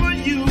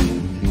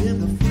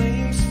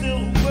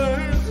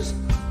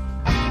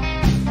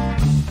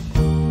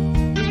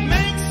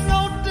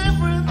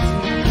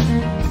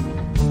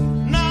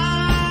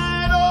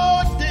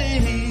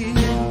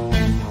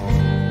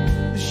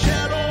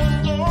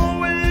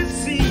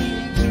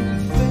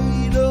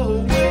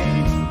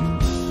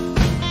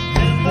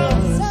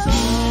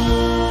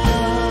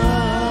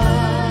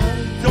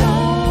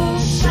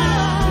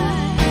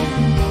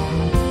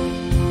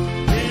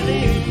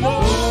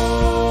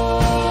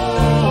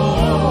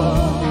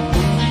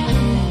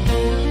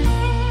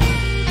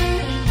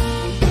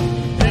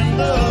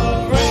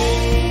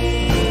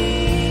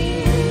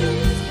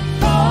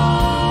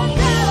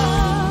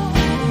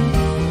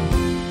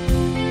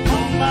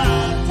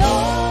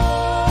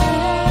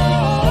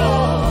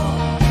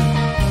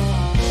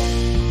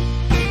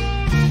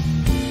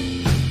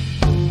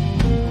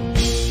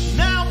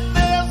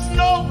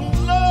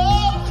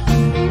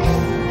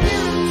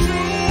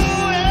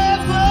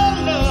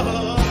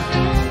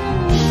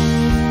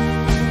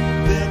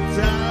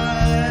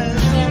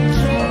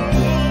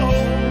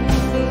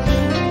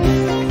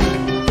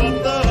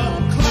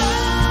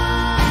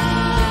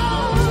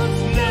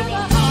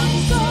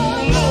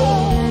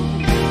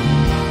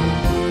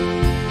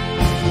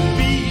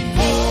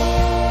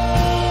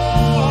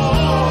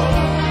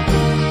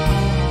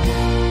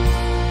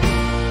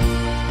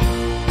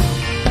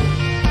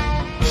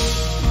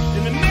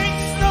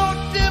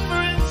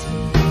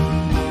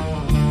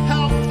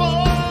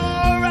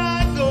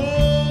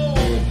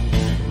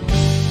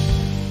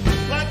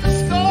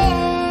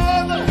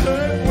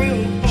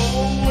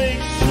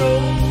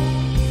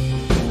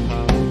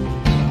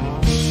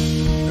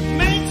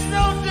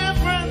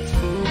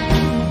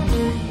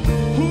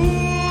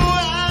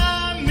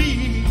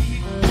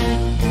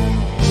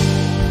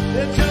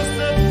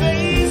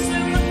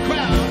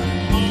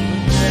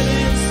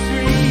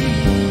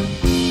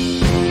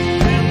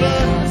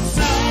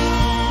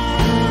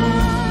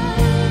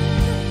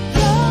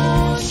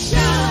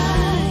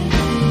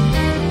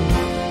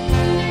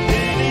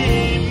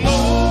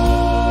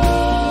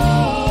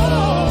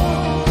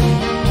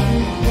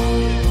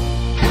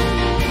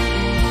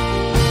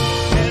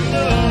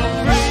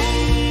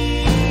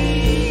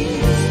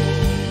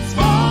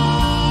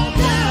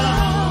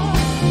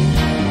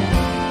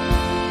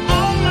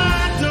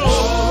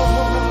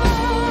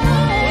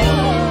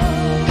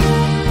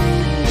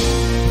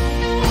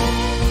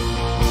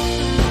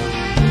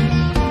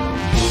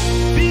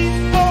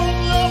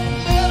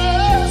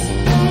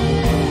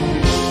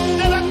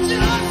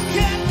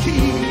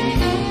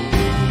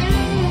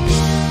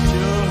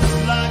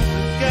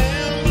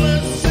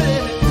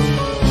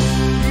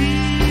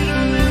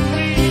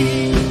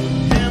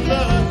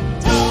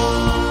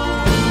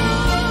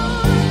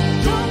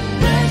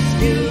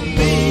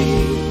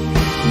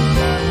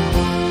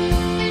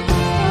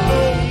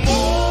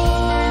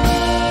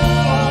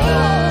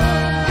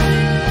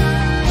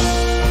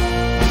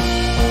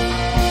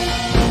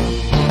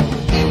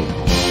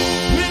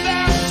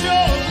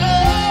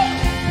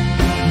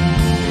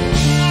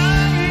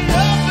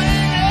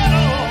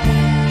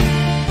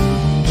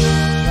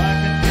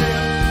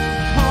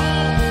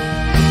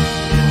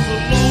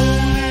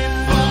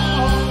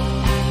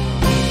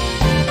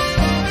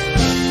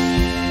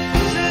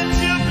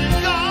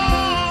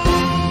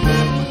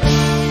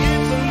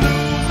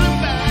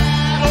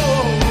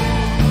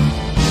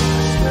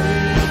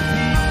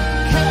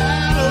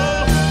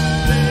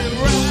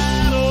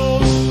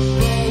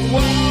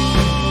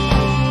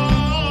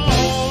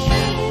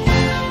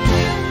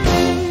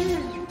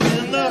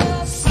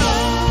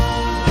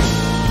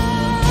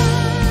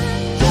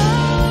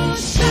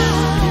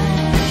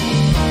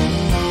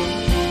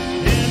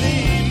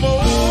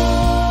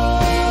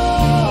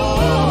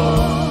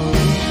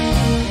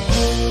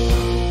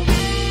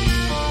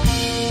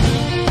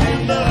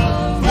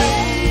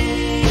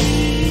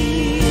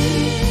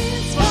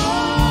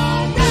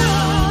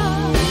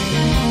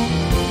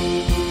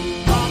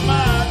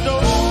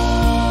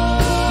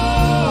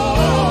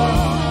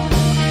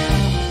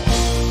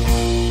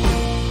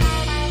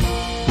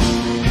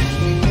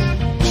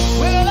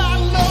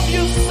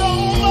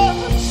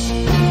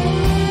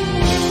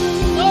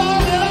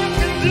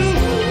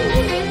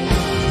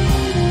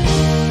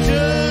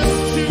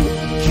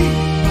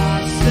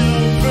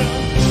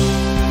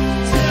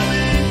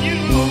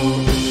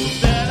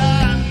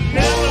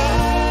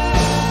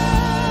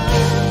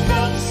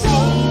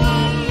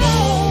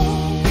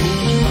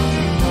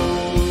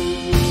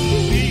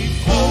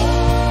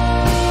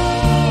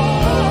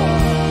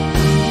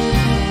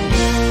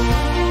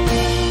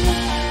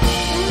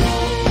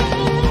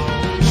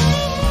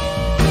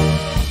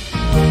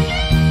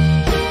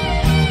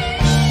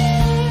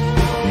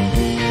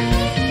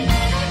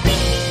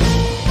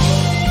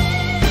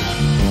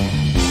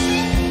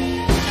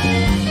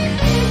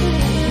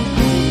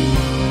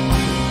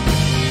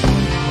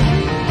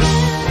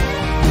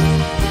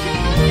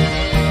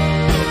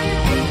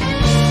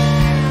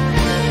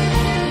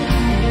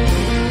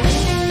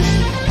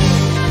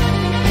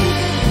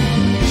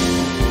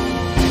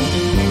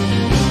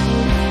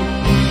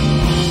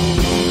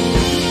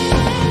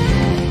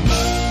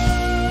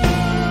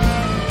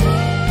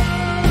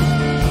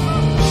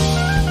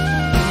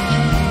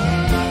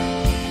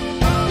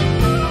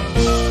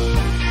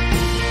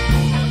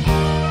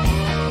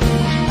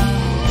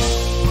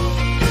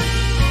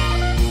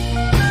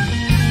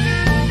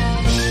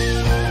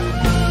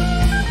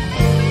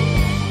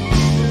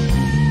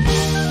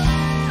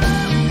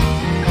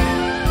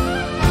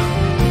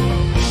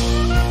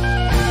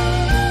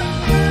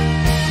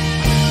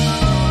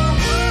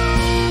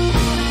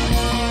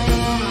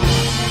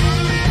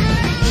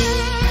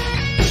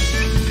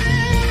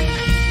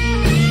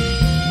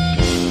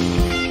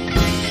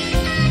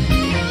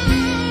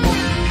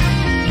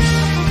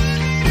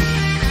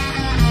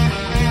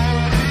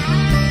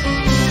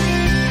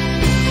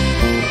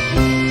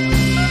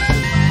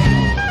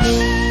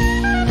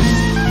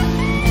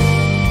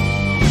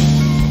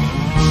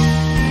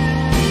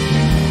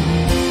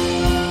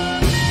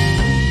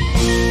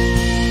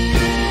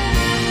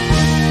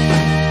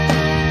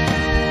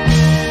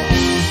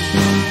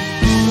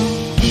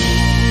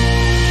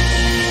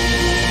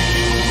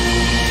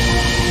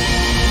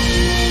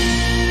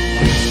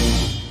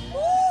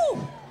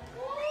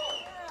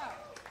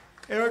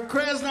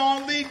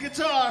lead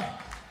guitar.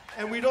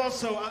 And we'd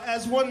also,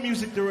 as one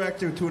music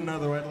director to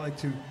another, I'd like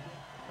to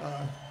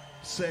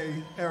say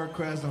Eric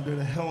Krasnow did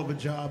a hell of a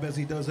job, as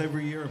he does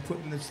every year, of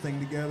putting this thing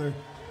together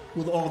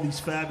with all these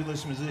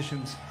fabulous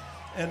musicians.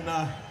 And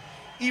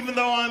even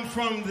though I'm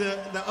from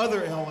the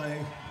other LA,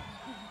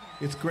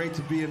 it's great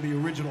to be in the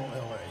original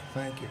LA.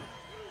 Thank you.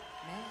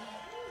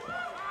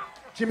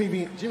 Jimmy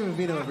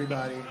Vino,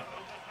 everybody.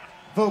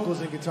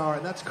 Vocals and guitar,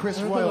 and that's Chris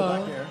Royal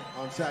back there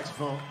on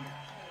saxophone.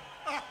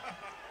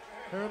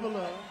 Her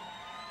below.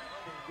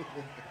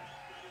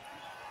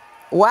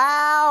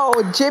 Wow,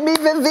 Jimmy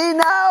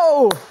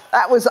Vivino.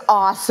 That was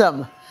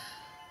awesome.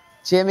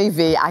 Jimmy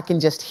V, I can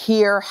just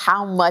hear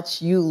how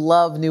much you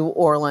love New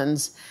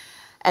Orleans.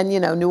 And you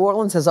know, New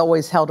Orleans has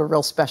always held a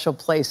real special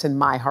place in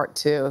my heart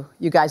too.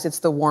 You guys, it's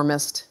the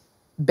warmest,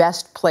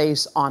 best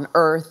place on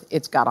earth.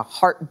 It's got a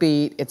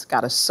heartbeat, it's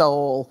got a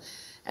soul,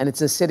 and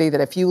it's a city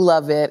that if you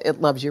love it,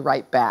 it loves you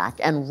right back.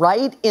 And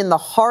right in the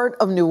heart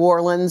of New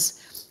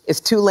Orleans is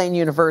Tulane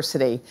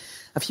University.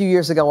 A few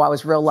years ago, I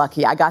was real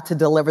lucky. I got to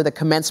deliver the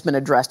commencement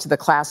address to the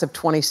class of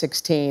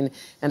 2016,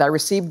 and I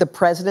received the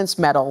President's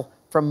Medal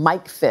from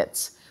Mike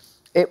Fitz.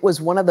 It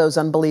was one of those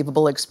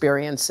unbelievable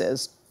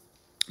experiences.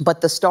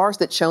 But the stars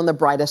that shone the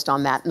brightest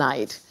on that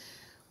night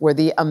were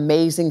the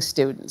amazing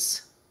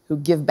students who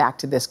give back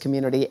to this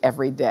community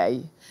every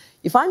day.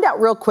 You find out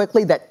real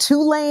quickly that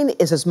Tulane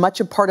is as much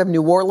a part of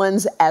New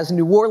Orleans as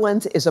New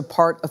Orleans is a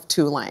part of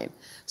Tulane.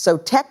 So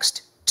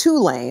text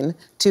Tulane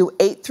to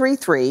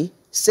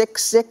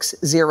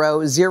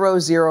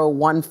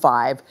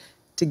 833-660-0015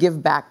 to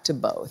give back to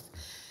both.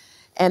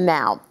 And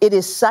now, it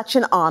is such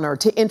an honor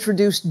to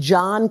introduce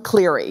John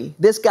Cleary.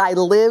 This guy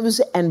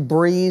lives and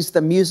breathes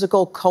the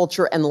musical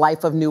culture and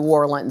life of New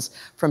Orleans.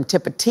 From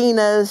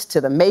Tipitinas to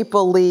the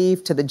Maple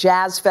Leaf to the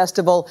Jazz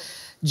Festival,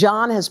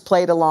 John has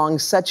played along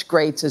such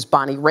greats as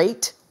Bonnie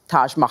Raitt,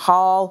 Taj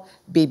Mahal,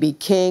 B.B.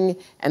 King,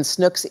 and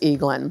Snooks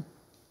Eaglin.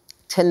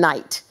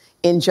 Tonight,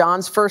 in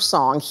John's first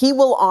song, he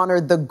will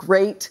honor the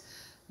great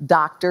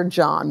Dr.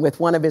 John with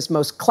one of his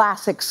most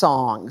classic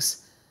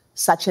songs,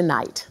 Such a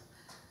Night.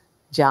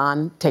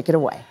 John, take it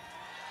away.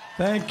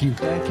 Thank you,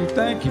 thank you,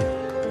 thank you.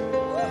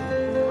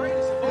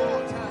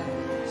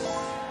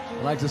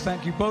 I'd like to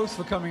thank you both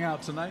for coming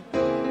out tonight.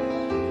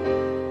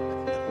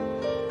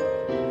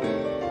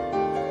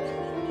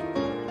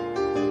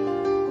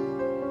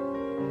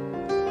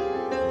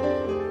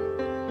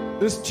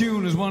 This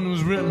tune is one that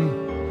was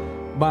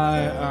written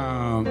by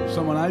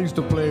someone I used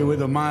to play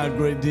with, admired a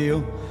great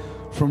deal,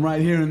 from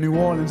right here in New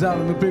Orleans. Out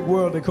in the big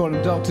world, they called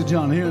him Dr.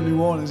 John. Here in New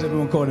Orleans,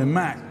 everyone called him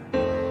Mac.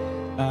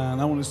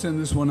 And I want to send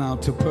this one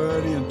out to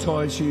Purdy and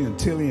Toyshy and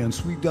Tilly and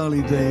Sweet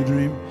Dolly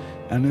Daydream.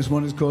 And this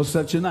one is called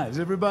Such a Night. Is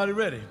everybody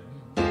ready?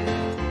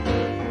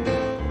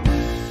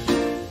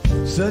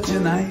 Such a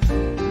night,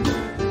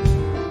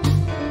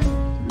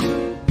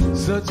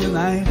 such a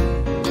night,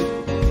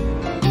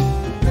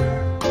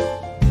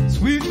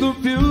 sweet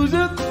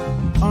confusion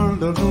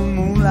under the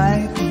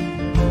moonlight.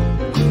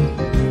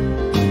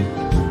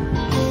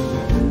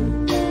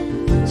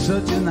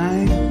 Such a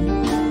night,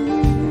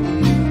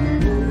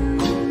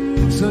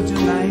 such a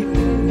night,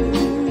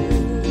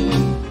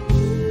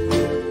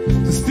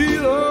 to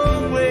steal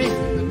away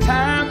the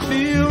time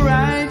feel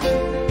right.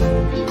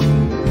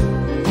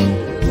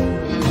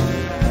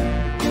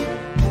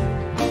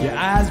 Your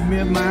eyes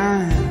met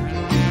mine,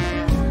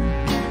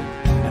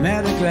 and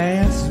at a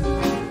glance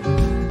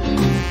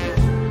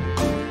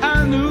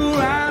I knew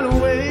right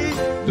away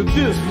that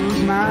this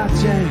was my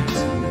chance.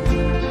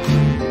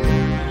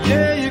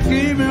 Yeah, you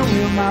gave me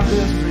with my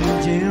best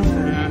friend Jim,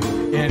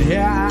 and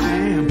here I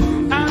am.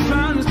 I'm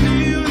trying to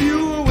steal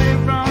you away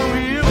from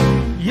him.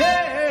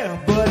 Yeah,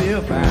 but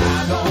if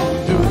I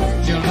don't do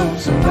it, you know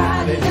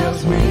somebody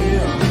else will.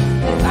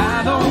 If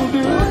I don't do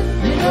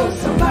it, you know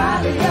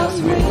somebody else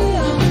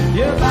will.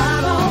 If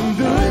I don't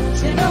do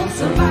it, you know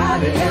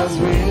somebody else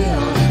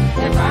will.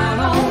 If I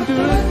don't do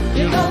it,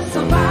 you know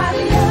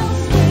somebody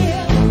else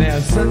will.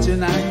 There's such a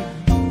night,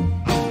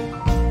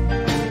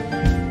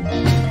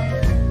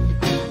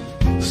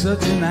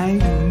 such a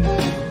night,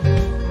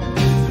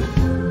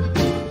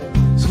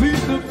 sweet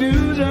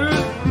confusion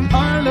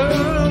under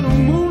the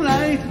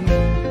moonlight.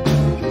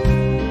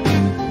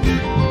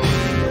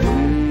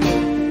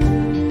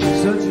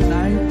 Such a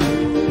night,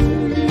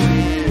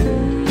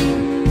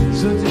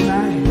 such a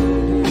night,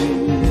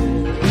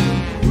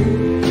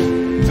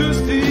 to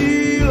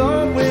steal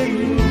away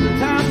the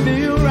time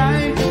feel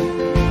right.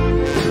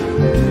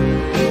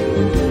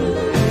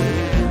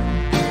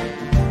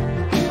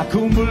 I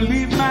couldn't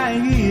believe my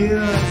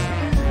ears,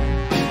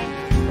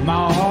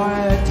 my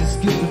heart just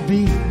skipped a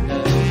beat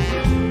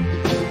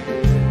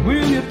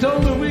when you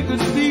told me we could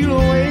steal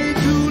away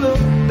to the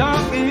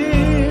dark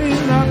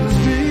end of the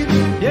street.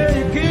 Yeah,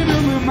 you came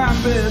in with my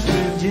best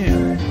friend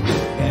Jim,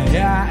 and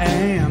here I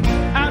am.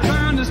 I'm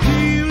trying to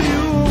steal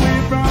you away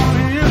from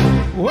him.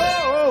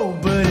 Whoa,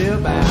 but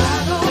if I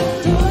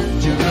don't do it,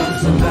 you know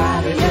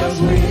somebody else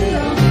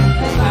will.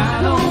 If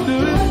I don't do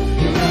it,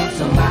 you know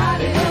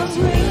somebody else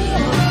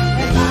will.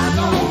 If I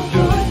don't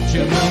do it,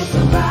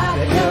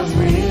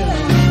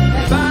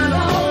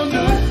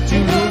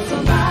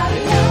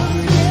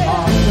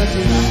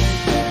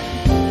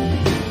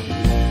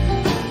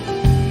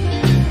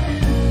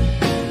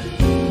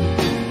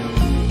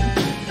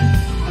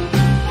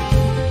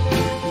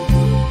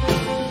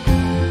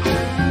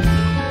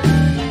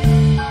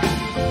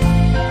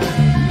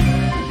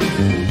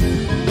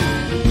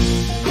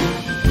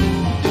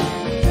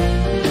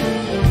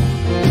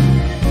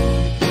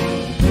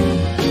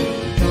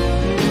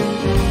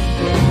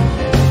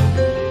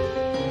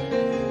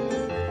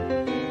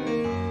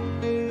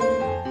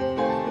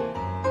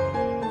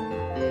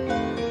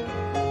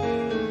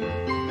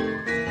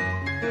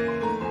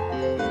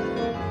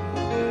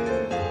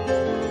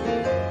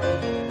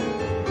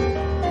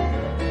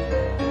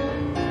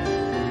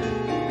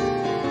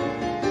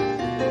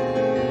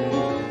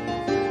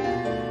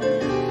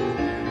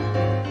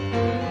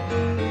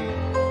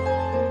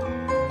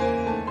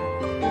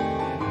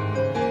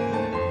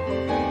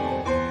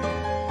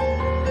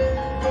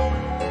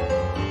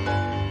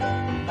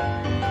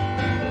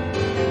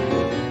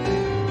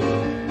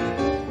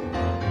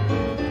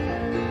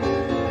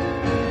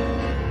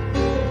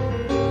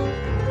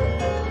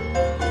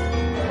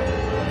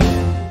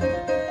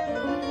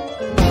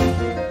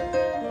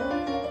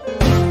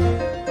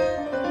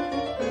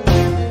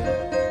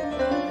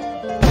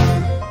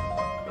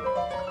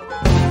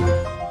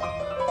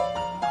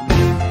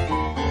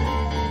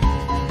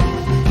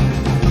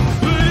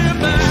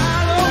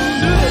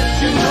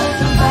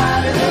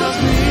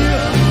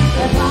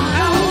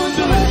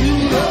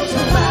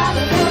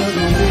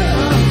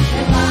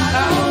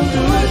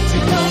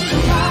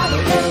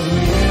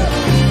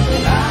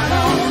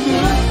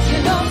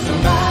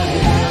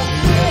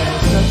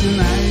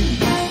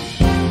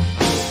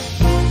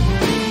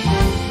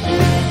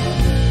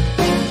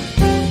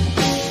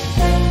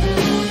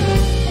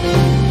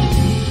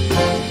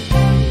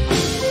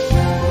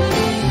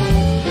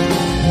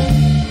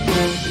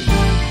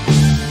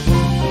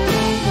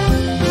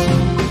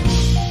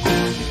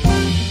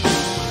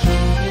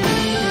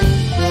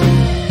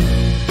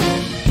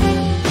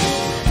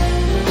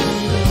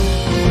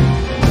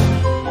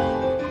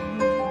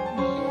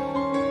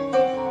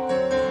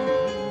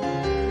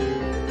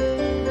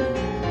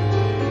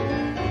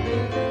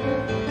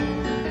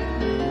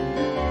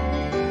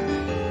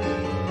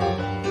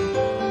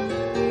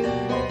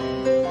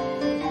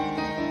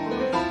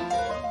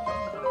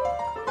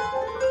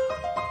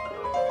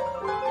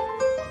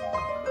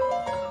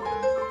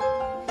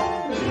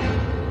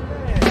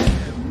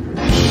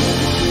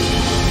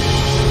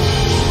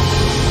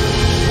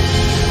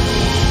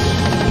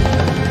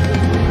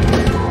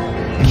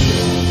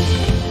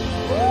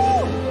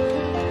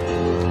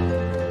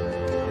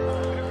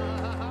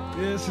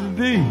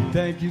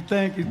 Thank you,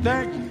 thank you,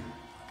 thank you.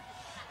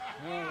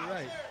 All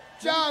right.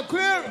 John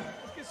Query.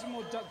 Let's get some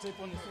more duct tape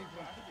on this thing.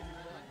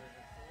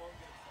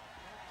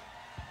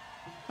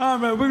 All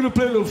right, we're going to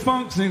play a little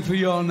funk thing for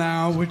y'all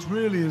now, which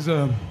really is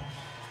a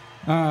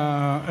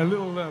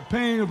little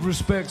paying of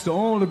respects to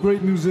all the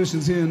great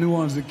musicians here in New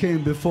Orleans that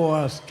came before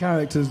us,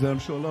 characters that I'm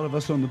sure a lot of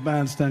us on the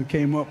bandstand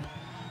came up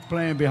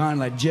playing behind,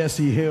 like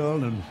Jesse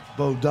Hill and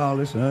Bo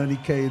Dallas, Ernie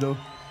Cato,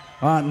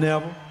 Aunt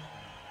Neville,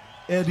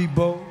 Eddie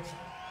Bowes,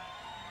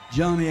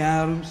 Johnny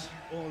Adams,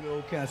 all the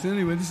old cats.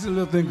 Anyway, this is a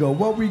little thing called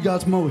What We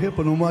Got's More Hipper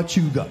Than What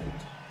You Got.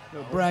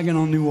 They're bragging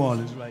on New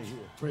Orleans right here.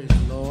 Praise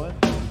the Lord.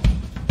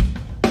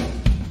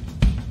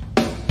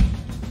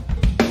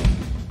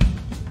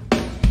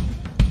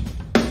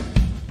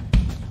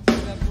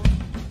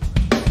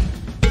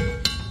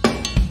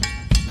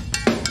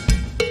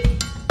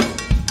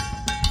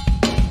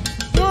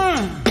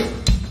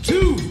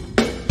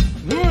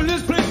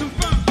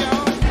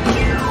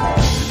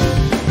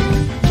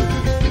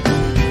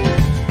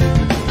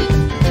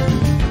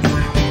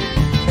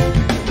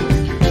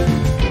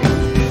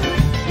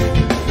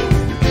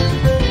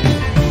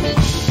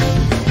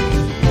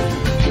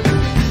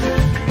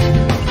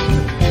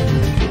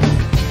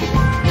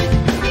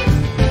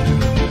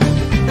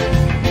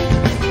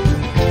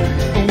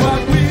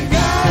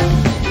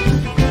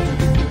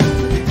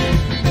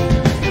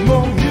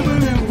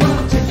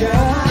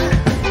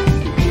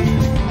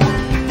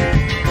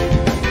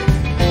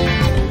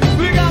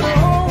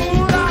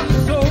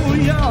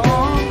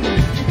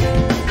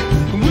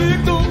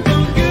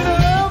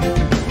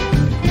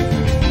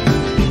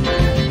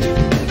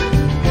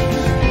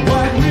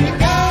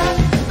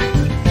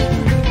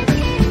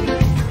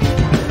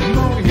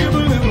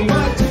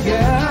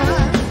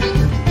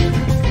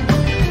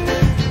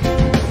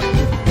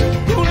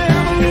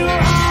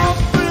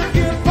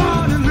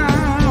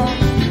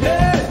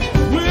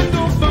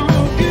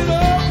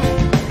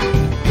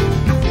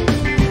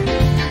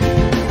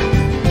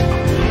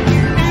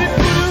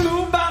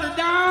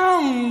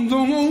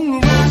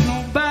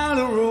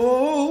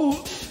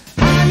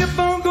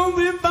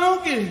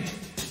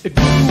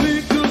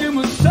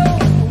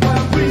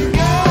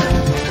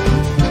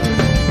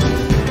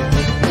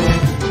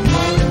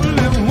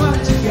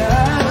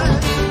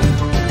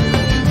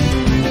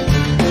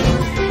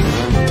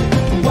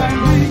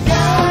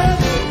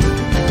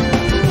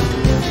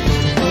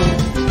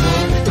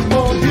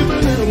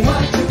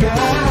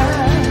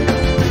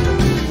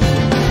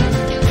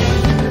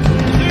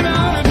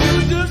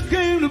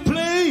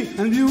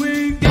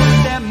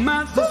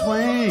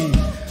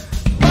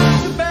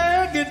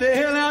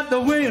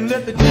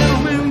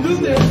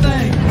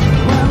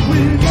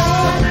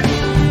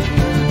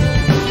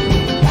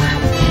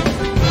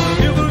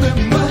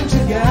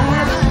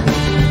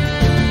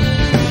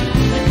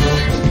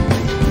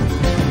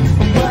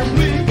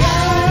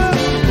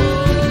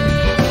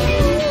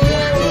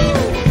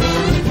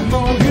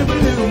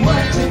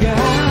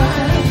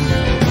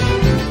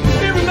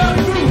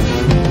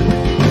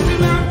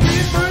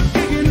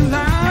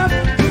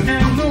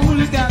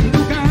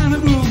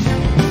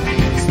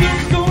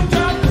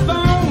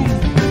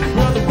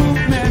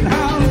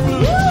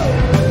 Woo!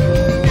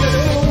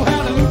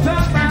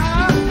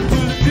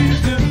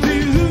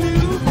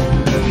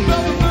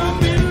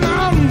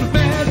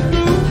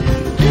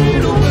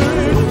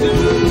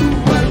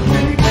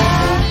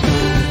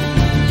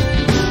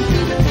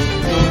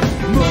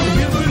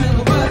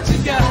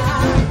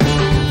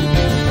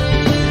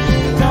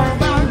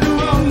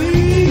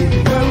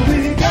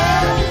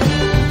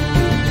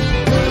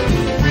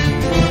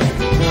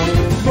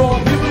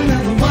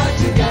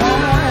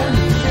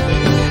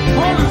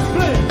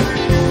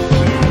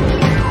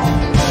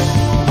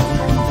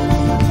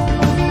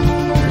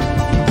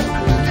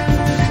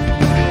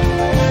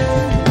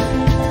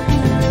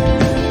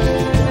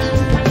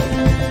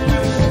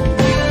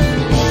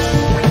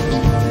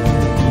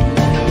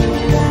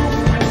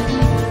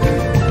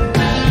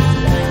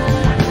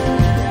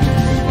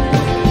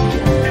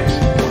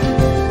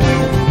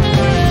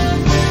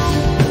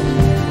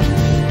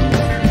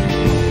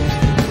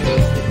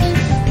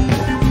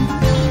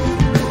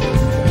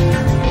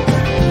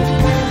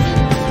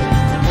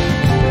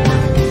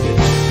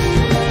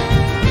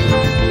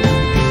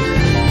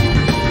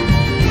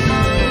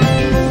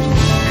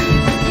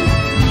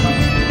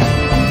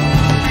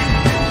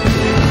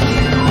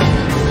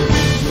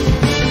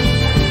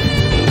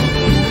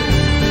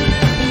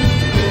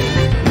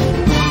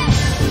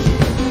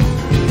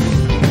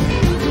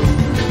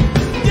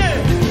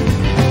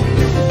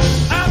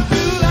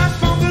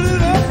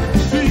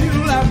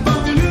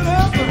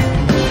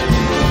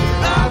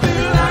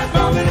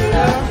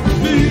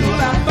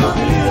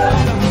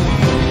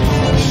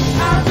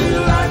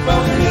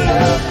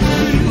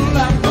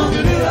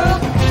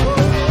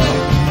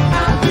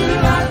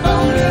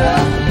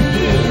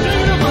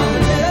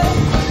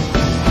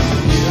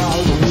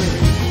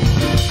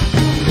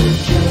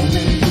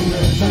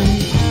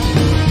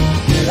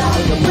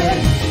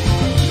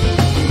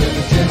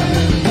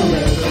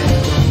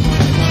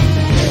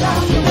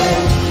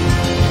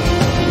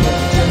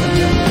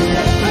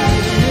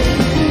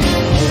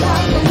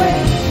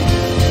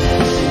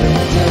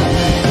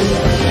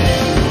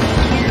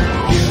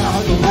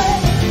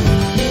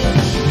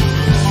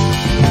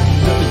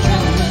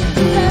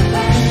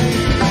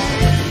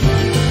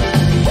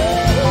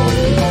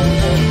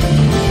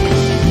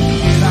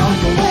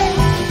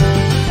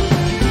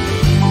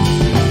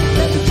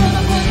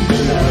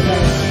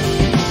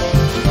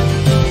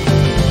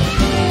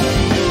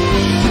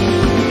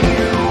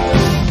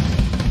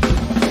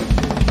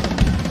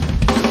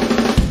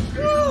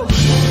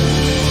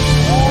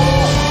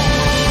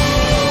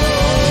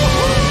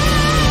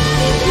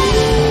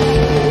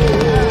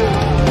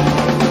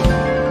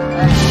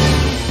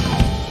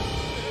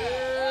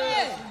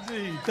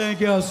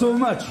 y'all so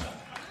much.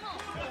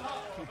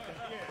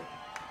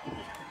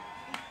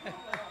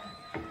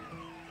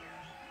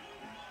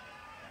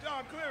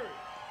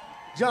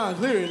 John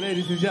Cleary,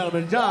 ladies and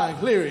gentlemen, John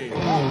Cleary,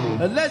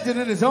 a legend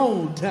in his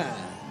own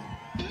time.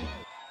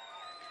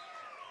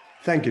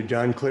 Thank you,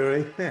 John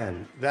Cleary.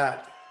 Man,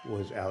 that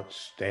was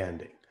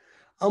outstanding.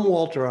 I'm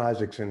Walter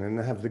Isaacson, and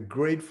I have the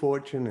great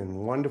fortune and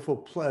wonderful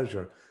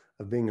pleasure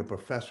of being a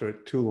professor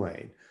at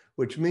Tulane,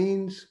 which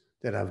means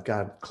that I've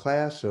got a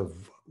class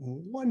of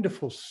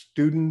wonderful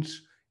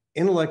students,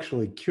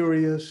 intellectually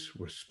curious,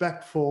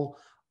 respectful,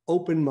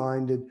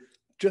 open-minded,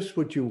 just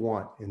what you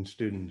want in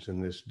students in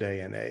this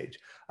day and age.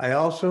 I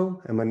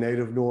also am a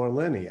native New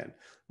Orleanian,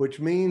 which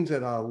means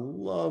that I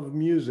love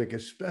music,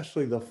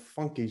 especially the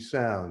funky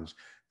sounds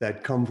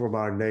that come from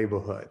our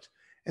neighborhoods.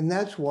 And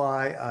that's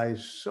why I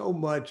so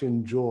much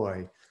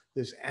enjoy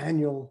this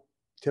annual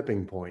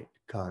Tipping Point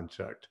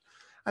concert.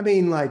 I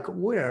mean, like,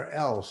 where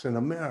else in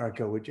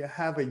America would you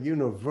have a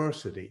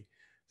university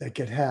that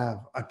could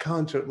have a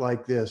concert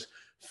like this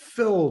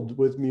filled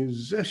with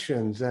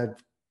musicians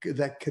that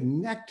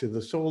connect to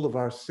the soul of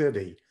our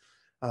city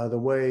the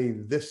way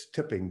this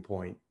Tipping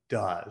Point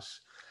does?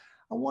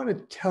 I want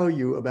to tell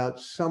you about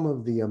some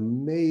of the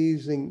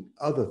amazing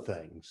other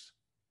things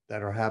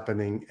that are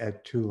happening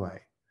at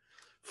Tulane.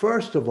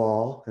 First of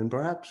all, and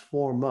perhaps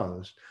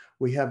foremost,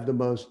 we have the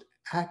most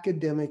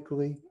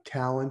academically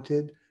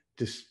talented,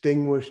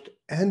 distinguished,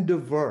 and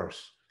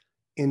diverse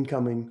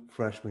incoming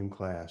freshman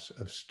class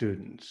of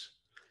students.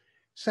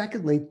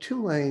 Secondly,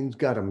 Tulane's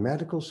got a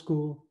medical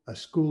school, a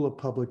school of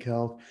public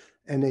health,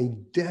 and a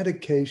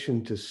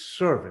dedication to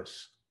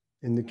service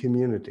in the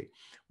community,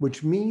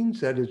 which means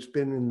that it's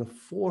been in the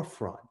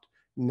forefront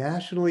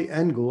nationally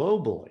and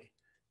globally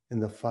in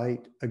the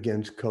fight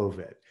against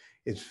COVID.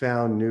 It's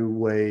found new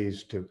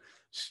ways to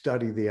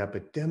study the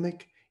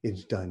epidemic.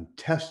 It's done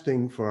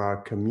testing for our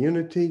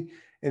community,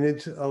 and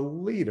it's a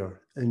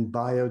leader in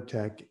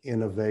biotech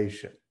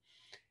innovation.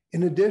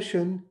 In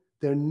addition,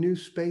 there are new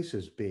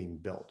spaces being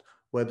built,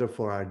 whether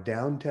for our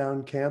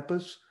downtown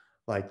campus,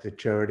 like the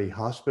Charity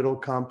Hospital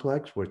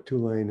Complex, where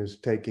Tulane is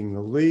taking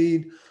the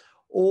lead,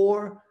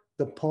 or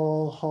the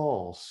Paul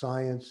Hall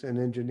Science and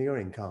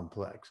Engineering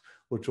Complex,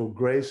 which will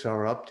grace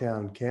our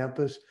uptown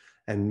campus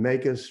and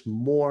make us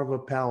more of a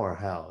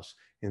powerhouse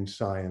in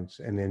science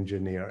and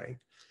engineering.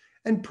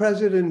 And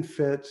President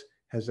Fitz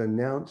has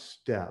announced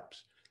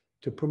steps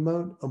to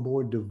promote a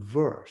more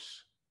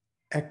diverse,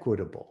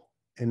 equitable,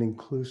 and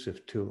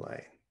inclusive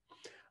Tulane.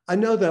 I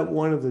know that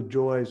one of the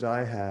joys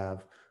I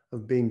have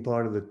of being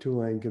part of the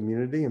Tulane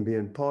community and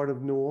being part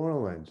of New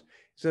Orleans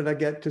is that I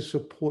get to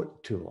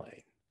support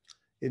Tulane.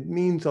 It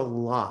means a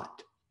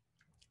lot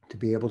to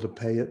be able to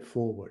pay it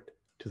forward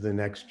to the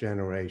next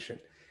generation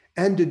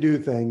and to do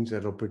things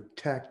that'll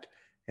protect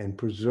and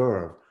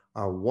preserve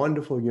our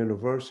wonderful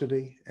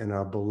university and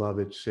our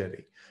beloved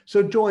city.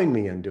 So join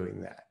me in doing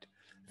that.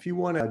 If you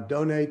want to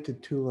donate to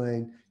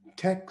Tulane,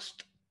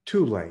 text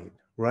Tulane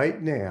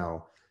right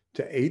now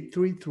to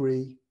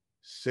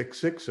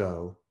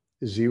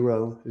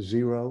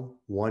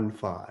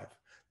 833-660-0015.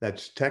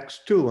 That's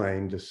text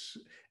Tulane to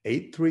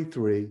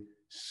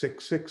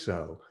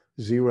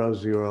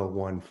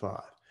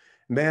 833-660-0015.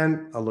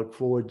 Man, I look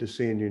forward to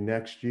seeing you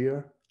next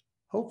year,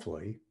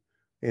 hopefully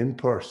in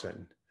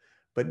person.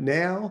 But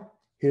now,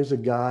 here's a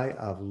guy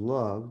I've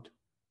loved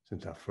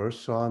since I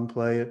first saw him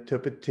play at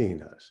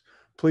Tipitina's.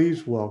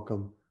 Please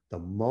welcome the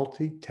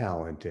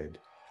multi-talented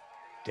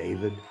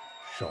David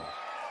Shaw.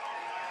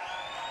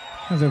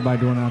 How's everybody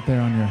doing out there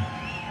on your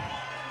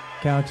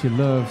couch, your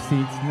love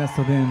seats,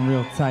 nestled in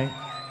real tight?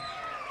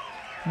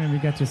 Maybe you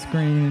got your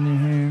screen in your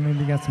hand, maybe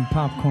you got some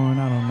popcorn,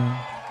 I don't know.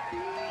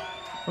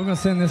 We're gonna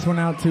send this one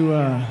out to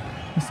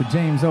Mr.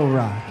 James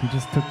O'Rock. He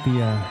just took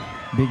the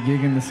big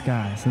gig in the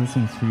sky. So this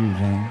one's for you,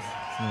 James.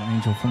 It's a little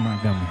angel from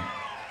Montgomery.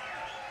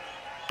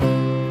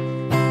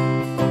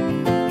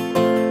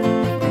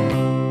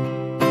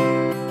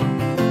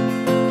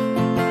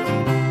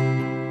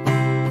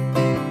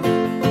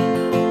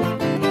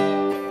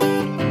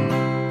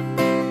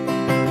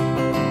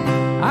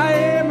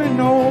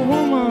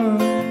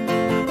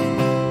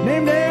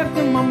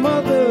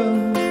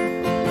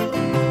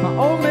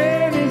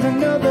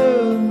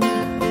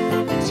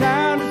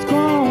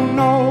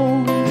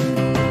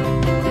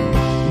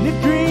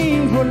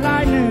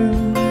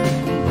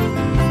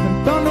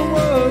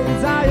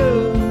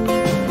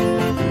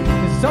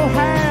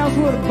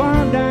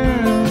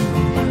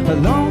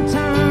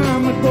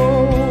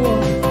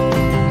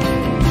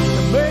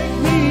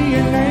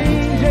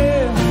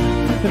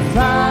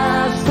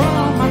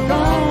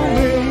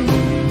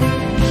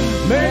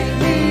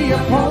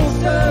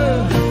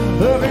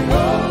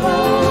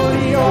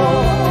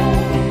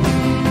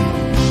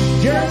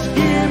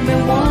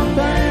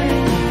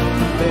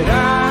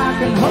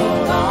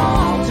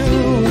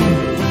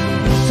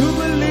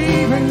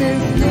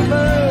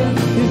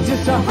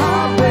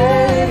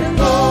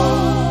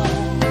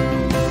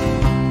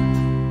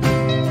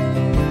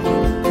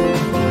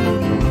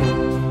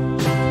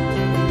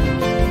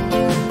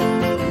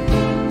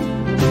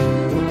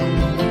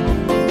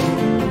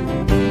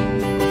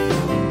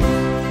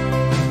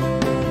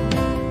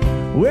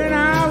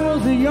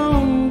 was a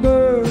young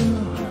girl,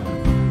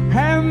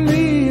 had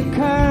me a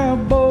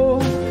cowboy.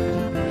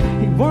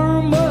 He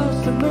weren't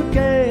much to look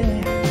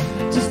at,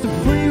 just a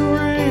free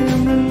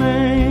rambling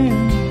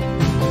man.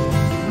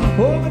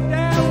 Oh, but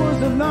that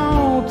was a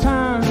long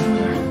time,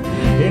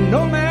 and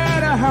no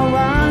matter how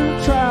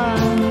I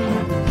tried,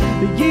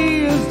 the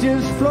years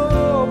just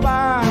flow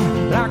by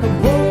like a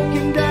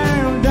broken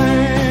down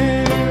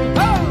dam.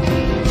 Oh!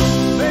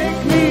 Make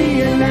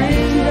me an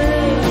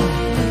angel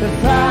that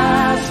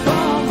flies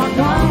from my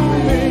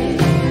garment.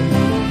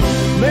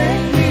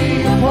 Make me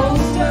a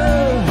poster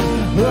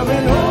of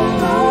an old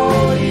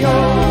rodeo.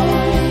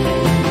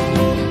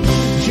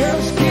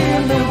 Just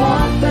give me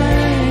one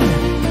thing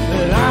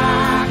that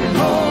I can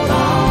hold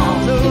on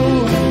to.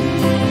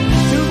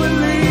 To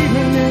believe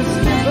in this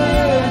river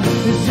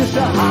is just a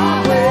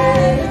hard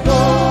way to go.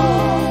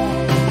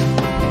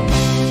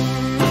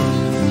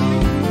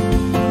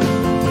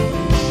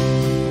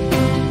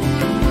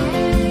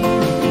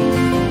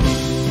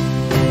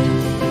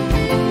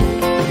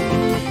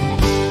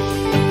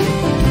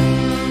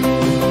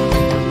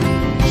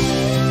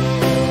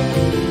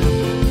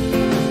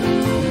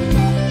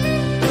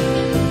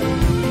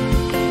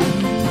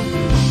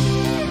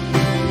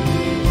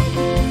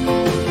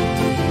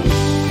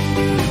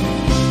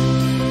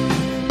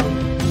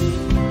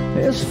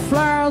 There's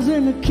flowers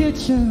in the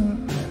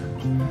kitchen,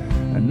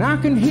 and I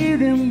can hear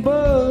them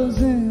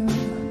buzzing.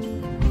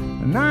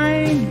 And I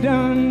ain't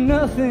done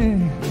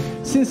nothing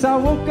since I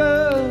woke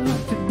up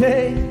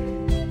today.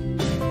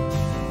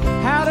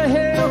 How the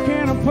hell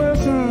can a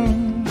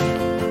person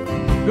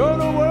go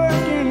to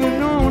work in the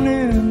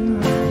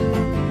morning,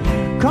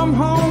 come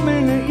home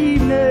in the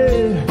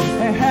evening,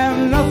 and have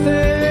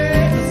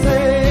nothing to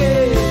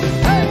say?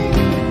 Hey!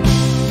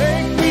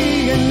 Make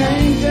me an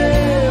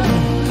angel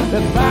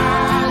that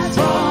flies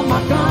from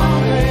my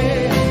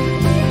garment.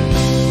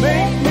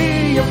 Make me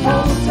a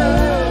poster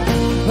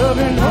of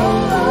an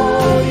old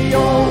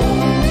rodeo.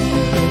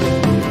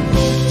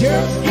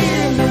 Just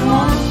give me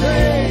one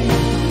thing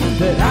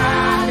that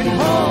I can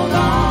hold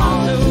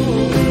on to.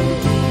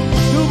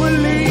 To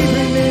believe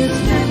in this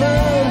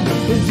river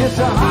is just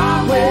a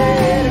hard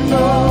way to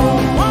go.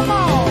 One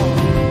more.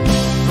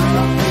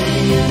 Make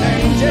me an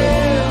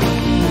angel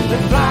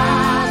that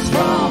flies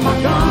from my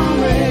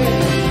garment.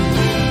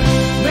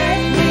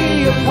 Make me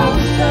a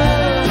poster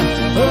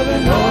of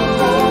an old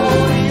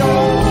rodeo.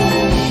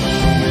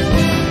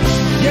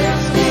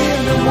 Just give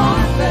me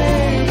one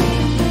thing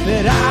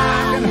that I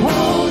can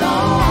hold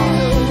on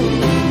to.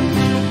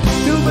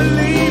 To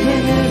believe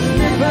in this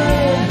river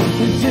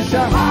is just a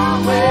hard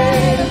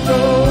way to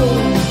go.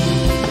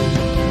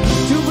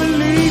 To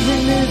believe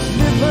in this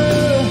river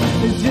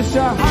is just a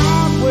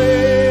hard way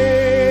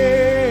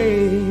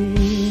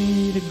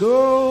to go.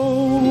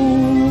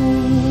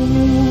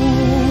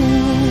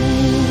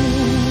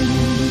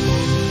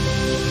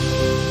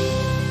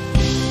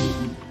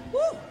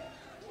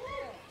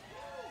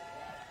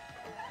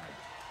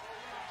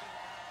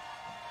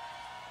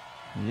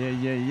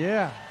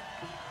 Yeah.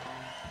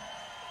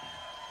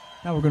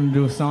 Now we're gonna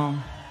do a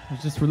song that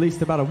was just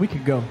released about a week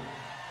ago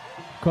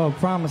called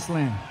Promised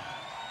Land.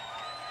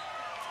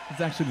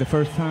 It's actually the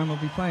first time I'll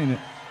be playing it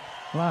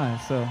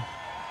live, so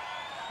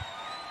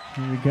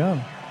here we go.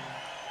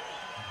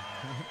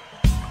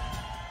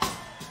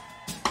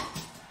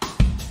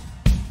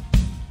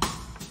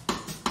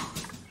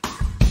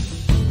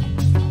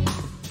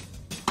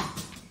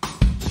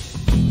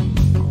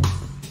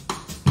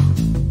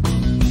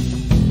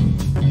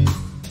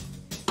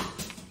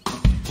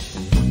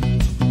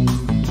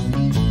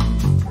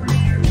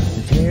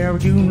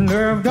 You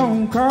love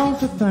don't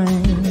cost a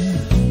thing.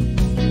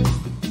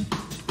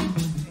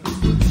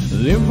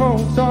 Them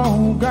folks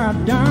all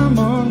got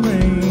diamond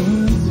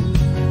rings,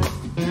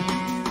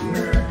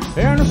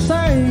 and I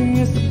say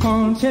it's the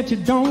punch that you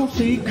don't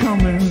see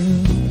coming.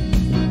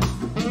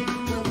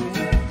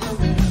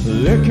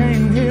 They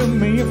can't hear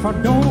me if I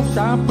don't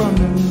stop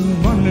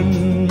running,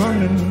 running,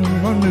 running,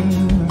 running.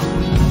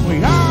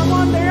 We are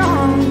what they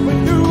are, we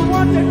do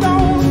what they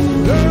don't.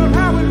 Learn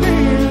how we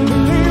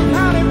live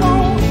how they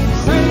won't.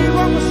 Say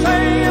what we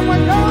say and we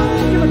don't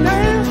give a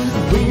damn.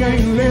 We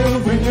ain't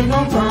living in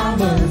no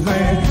promised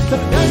land. The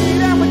day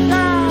that we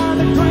die,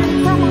 they drink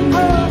from a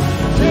cup.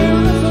 Till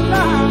it's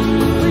alive,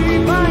 we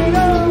fight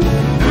up.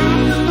 I'm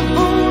just a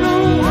fool who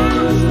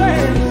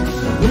understands.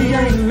 We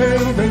ain't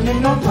living in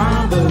no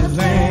promised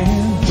land.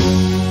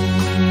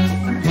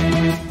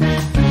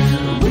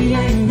 We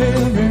ain't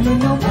living in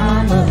no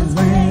promised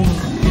land.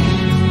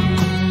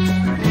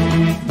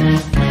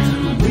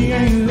 We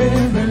ain't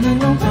living in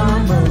no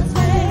promised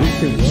land.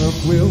 We work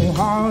real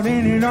hard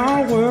and it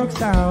all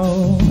works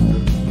out.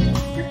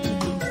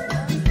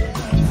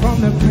 From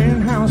the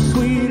penthouse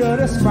suite of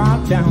the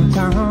spot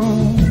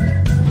downtown,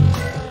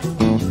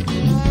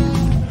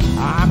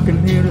 I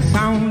can hear the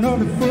sound of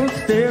the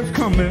footsteps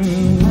coming.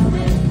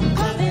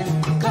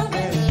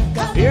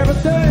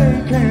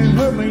 Everything can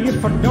hurt me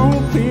if I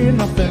don't feel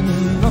nothing,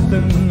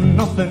 nothing,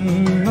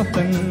 nothing,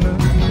 nothing.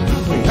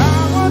 We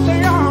are what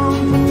they are,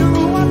 we do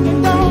what they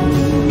don't.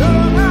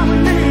 Learn how we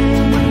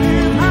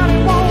live how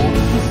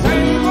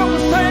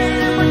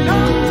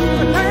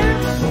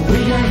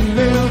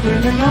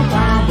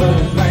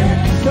promised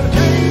land. The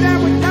day that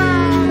we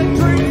die, they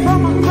drink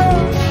from a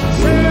cup,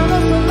 sail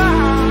us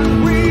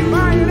alive, we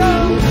buy it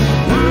up.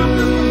 I'm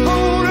just a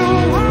fool who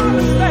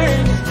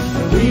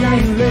understands we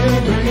ain't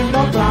living in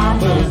no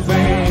promised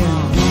land.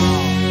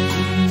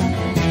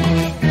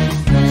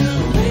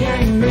 We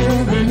ain't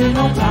living in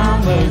no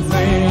promised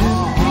land.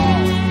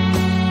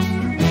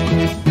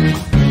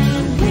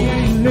 We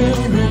ain't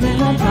living in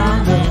no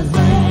promised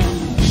land.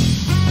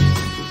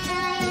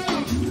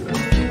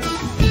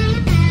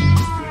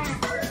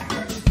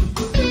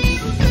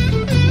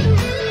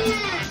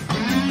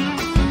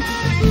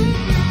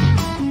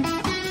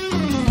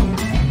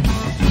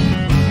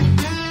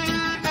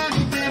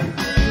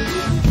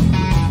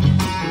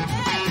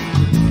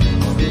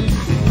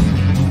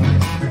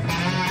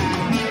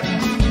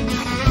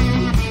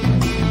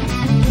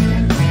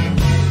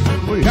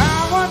 We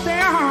got what they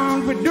are,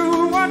 we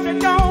do what they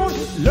don't.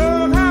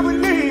 Love how we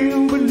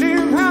live, we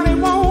live how they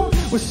won't.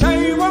 We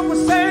say what we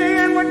say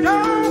and we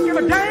don't give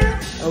a damn.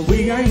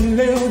 We ain't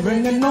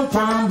living in no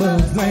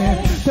promised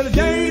land. Till the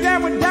day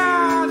that we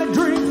die, they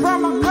drink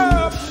from a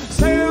cup,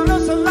 sail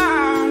us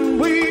alive,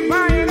 we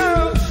buy it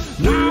up.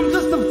 Now I'm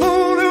just a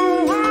fool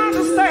who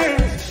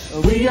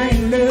understands we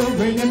ain't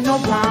living in no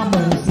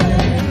promised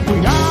land.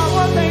 We are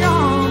what they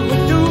are, we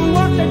do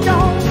what they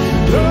don't.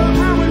 Love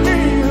how we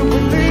live, we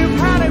live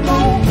how they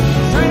won't.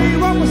 Say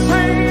what we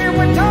say and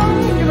we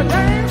don't give a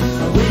damn.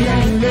 We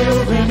ain't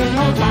living in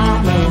no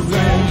promised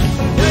land.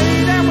 The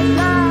day that we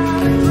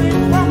die, they drink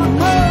from a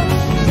cup,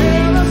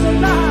 sail us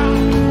alive,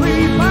 we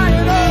buy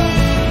it up.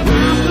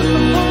 I'm just a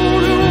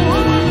fool who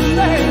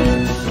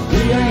understands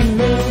we ain't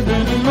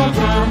living in no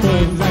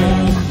promised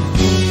land.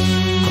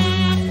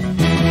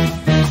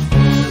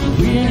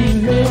 We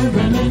ain't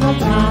living in no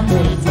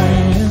promised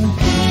land.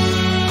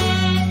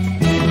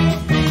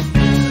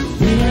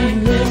 We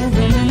ain't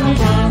living in no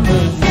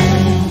promised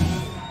land.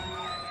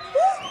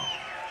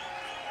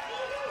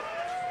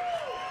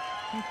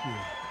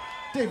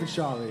 David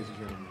Shaw, ladies and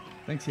gentlemen.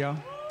 Thanks, y'all.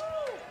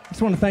 I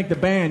just want to thank the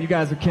band. You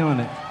guys are killing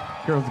it.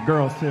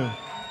 Girls too.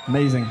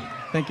 Amazing.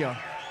 Thank y'all.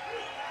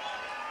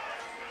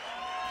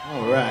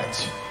 All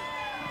right.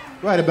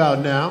 Right about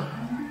now,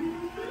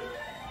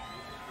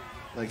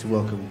 I'd like to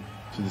welcome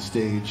to the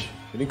stage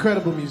an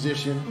incredible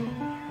musician,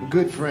 a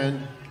good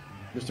friend,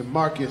 Mr.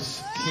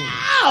 Marcus King.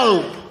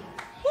 Ow!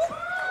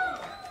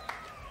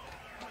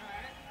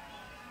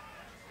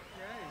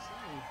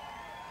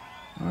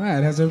 All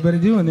right, how's everybody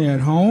doing there at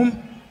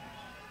home?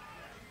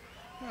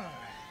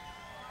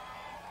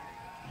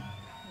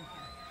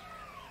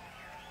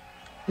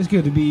 It's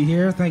good to be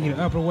here. Thank you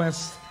to Upper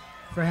West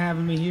for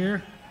having me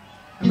here.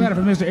 I'm better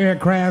for Mr. Eric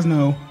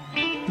Krasno,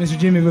 Mr.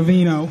 Jimmy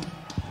Vivino.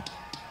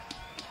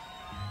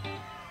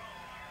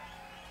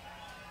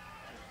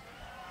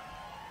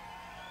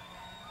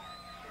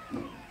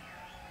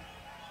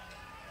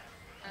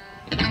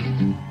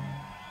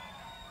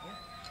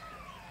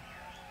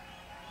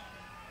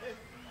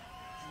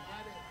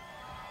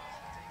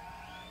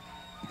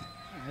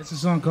 It's a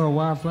song called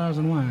Wildflowers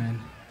and Wine.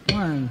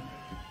 1,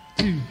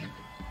 2,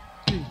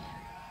 3.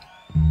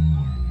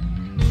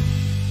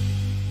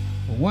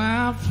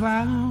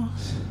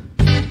 Wildflowers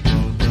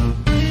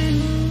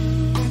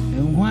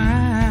and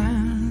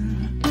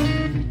wine.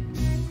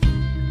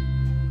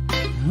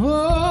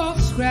 Oh,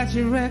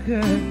 scratchy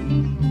record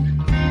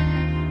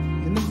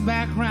in the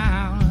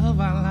background of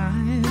our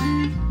life.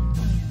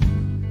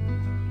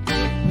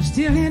 We're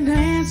still here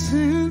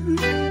dancing.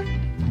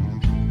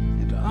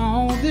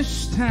 All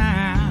this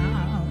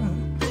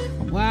time,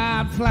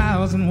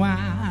 wildflowers and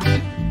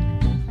wine.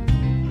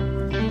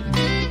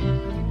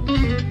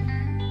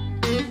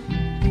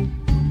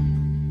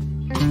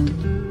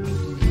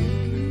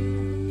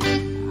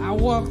 I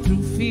walk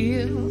through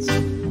fields,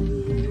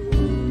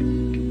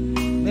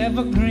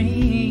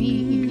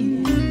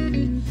 evergreen,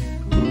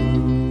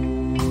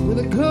 with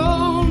a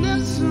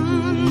golden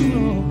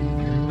sun,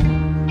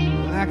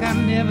 like I've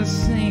never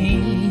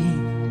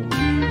seen.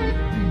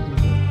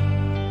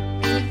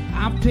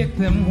 I pick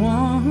them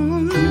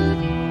one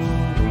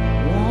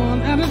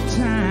at a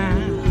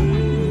time,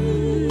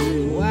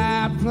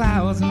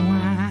 wildflowers and wine.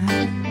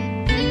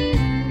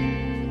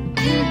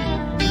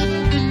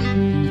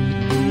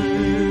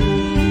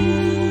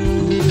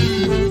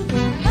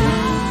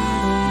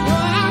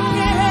 Oh, I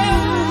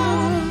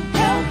can't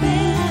help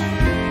it,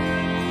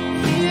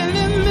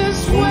 feeling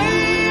this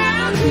way I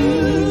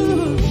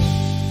do.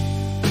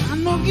 I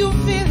know you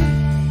feel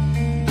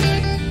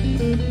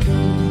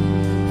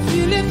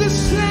it the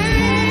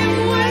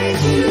same way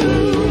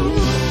too.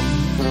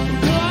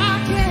 Oh,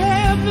 I can't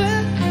help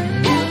it.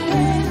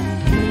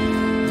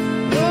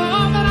 Oh,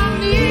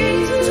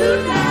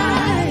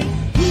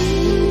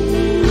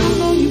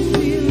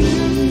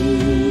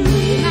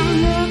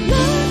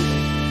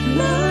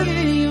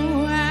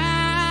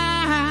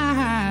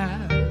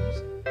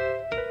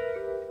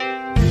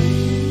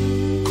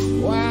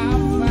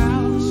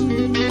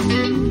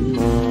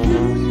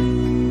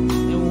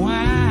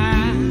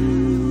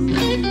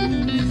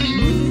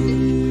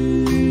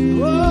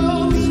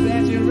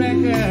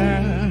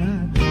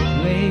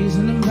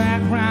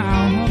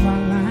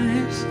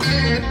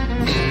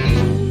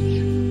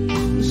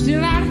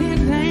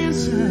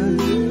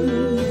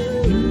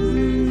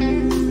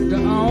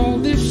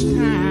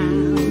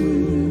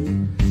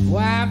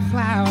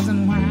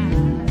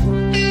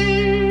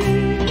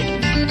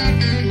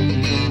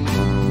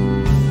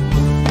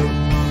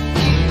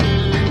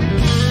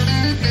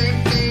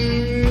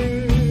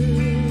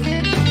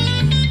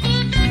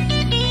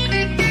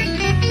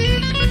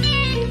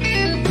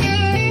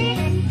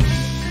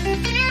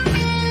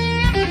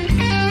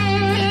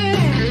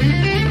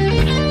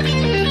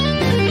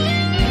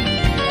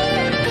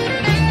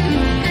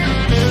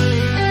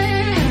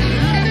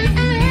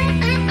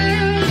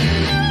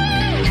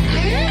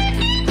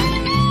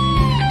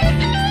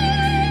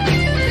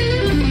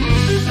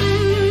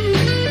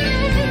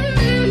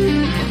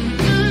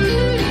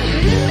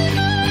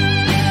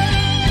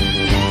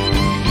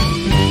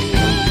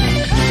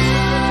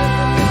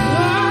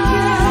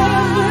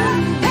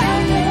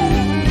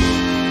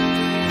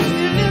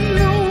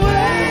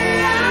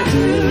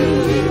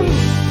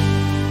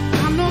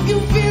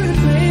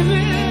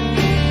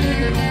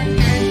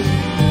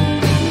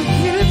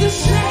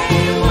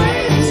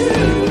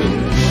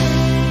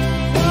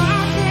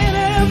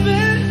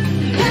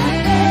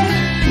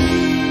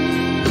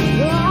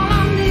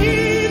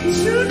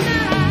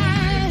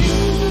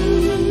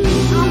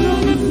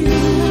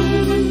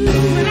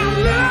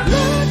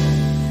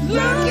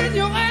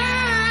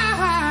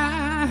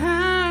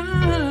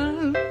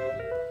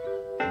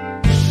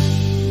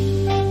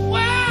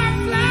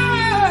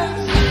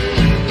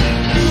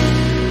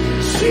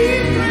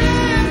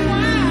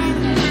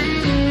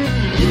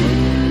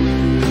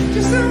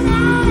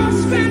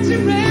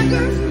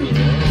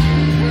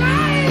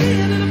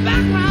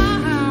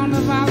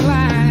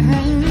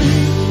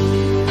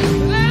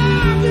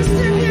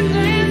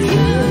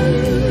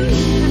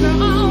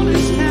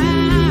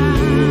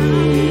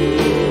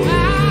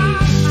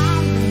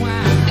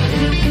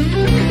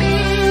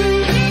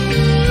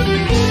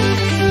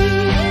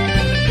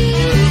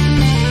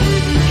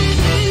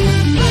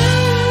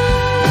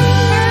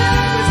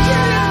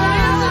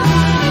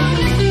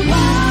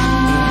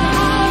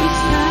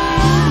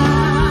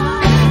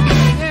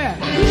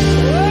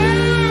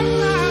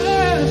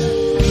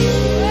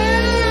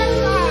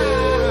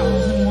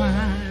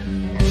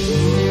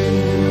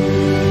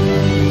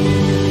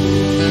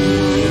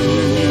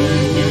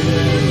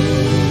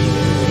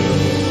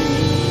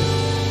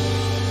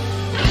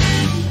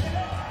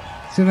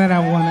 Send that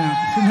one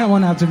out. Send that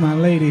one out to my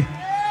lady.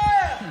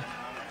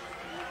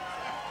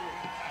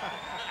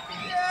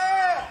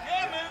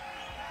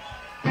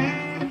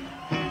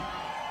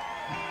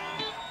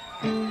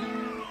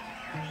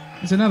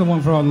 It's another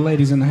one for all the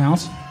ladies in the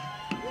house.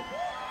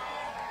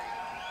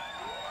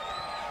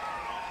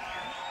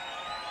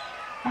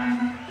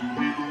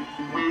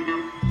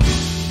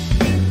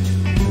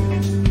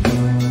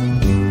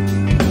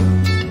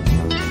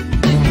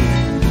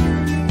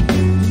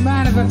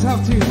 Mind if I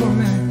talk to you for a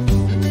minute?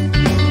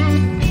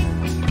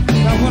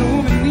 About what a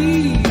woman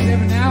needs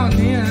every now and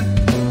then.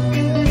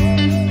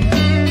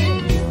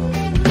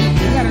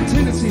 We got a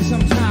tendency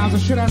sometimes, or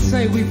should I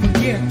say we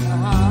forget.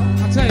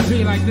 I'll tell it to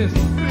you like this.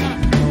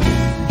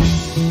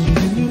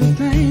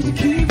 Things to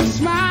keep a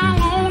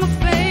smile on her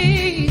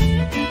face.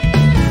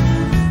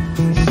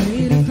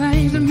 Say the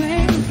things that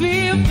make me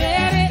feel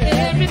better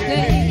every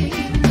day.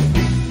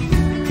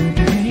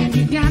 And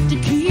you got to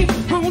keep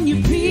on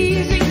your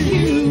P's and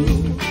Q's.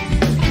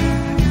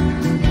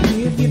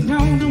 If you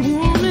don't, the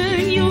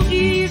woman you'll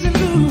easily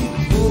lose.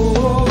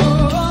 Oh,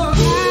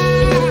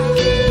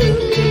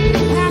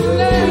 I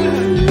love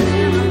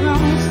and I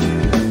lost.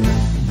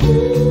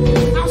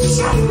 I'm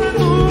suffering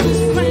all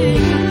this pain.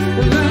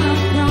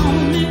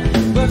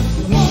 But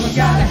the woman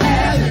gotta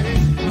have it.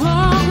 Oh,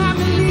 I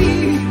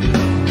believe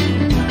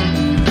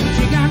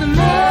she gotta know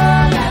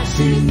that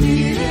she's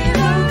needed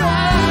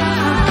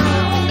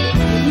around.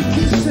 When you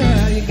kiss her,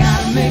 you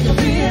gotta make her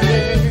feel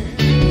it.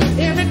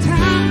 Every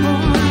time,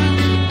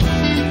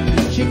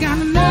 boy, she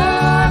gotta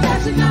know that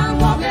she's not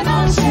walking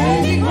on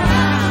shaky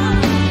ground.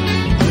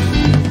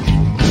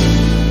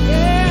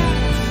 Yeah.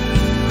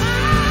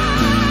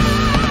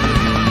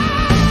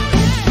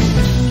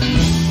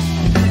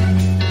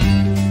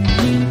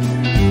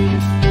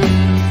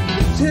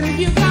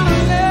 You gotta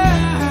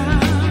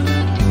love,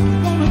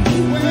 wanna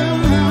keep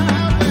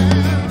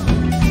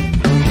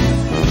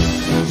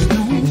just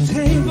don't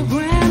take for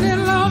granted,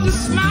 love the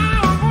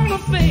smile on her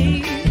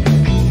face.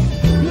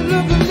 You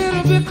look a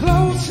little bit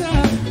closer,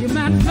 you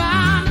might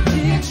find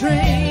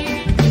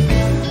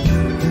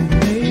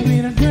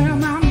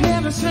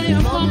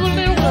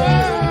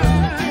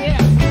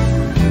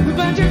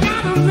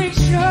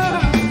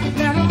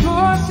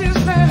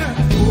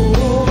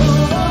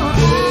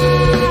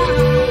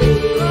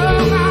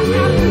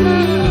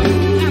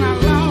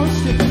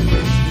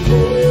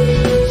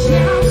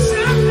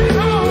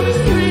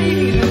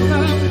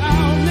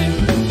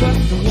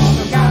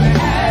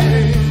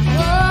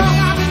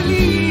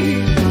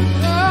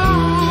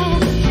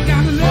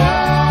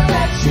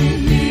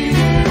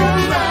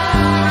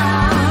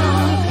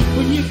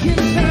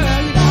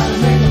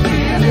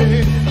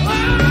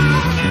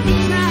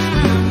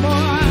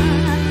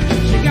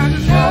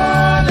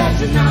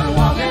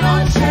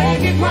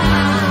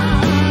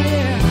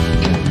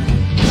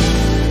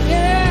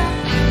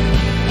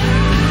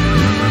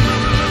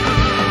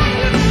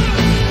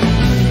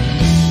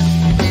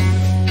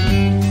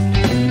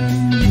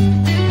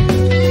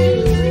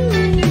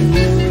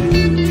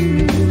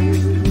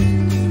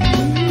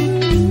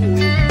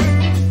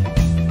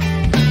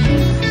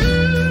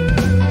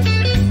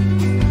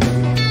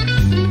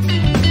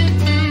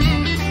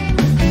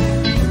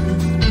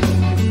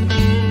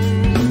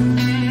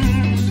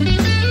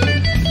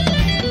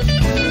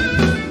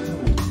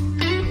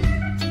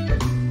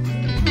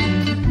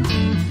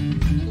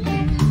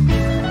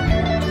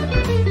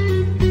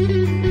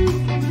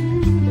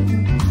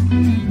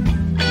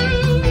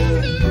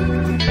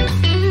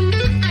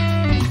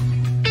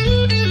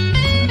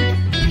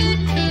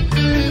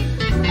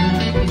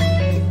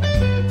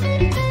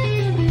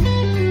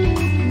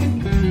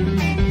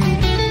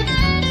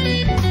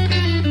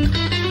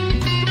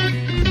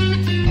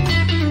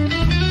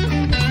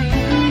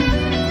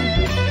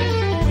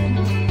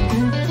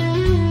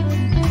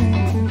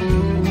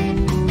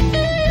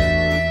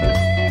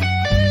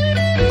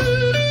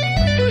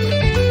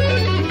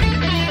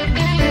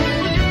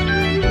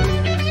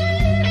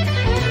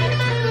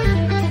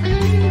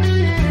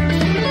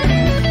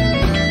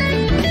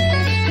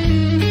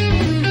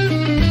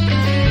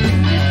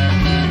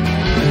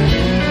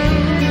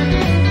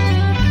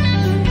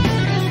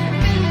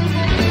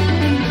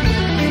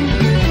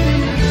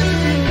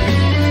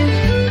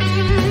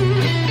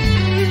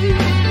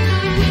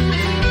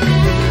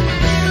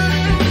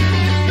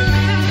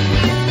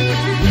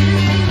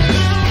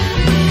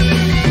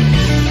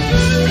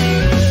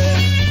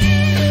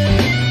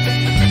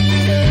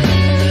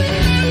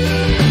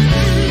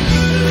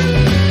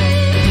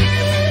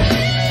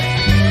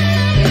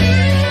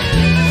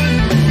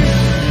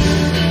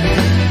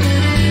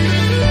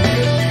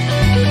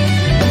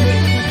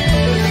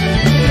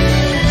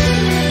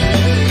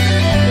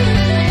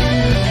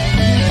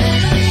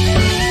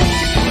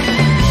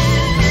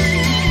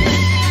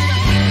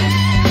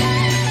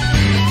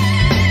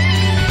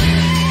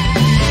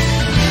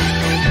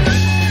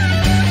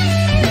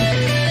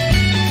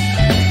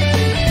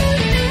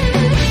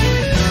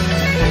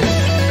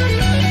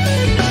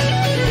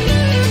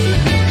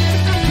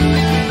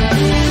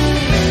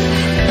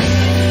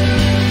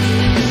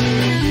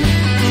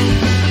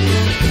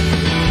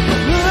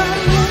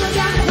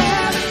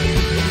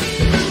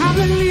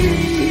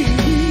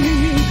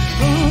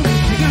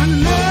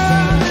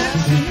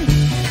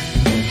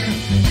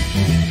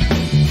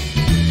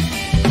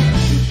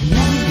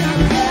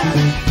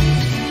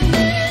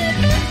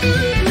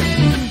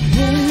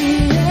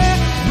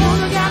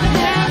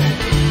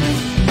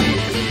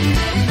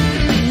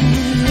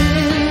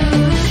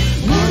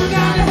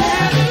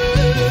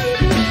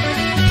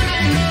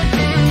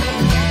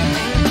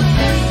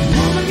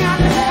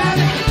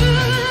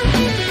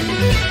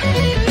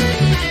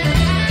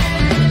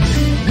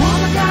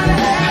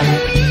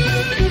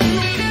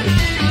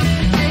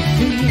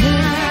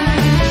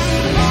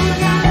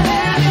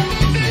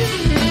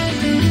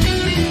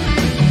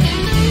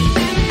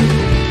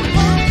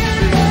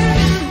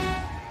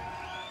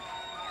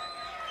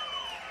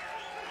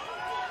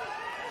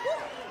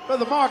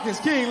Brother Marcus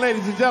King,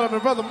 ladies and gentlemen.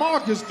 Brother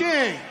Marcus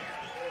King.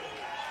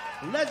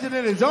 Legend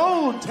in his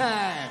own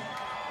time.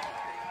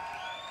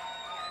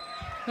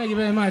 Thank you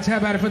very much. How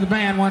about it for the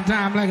band one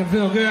time? Make it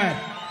feel good.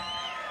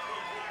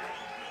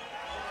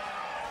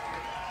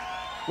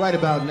 Right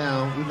about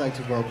now, we'd like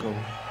to welcome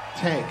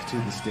Tank to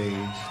the stage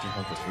to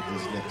help us with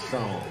this next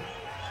song.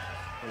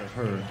 One of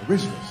her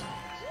original songs.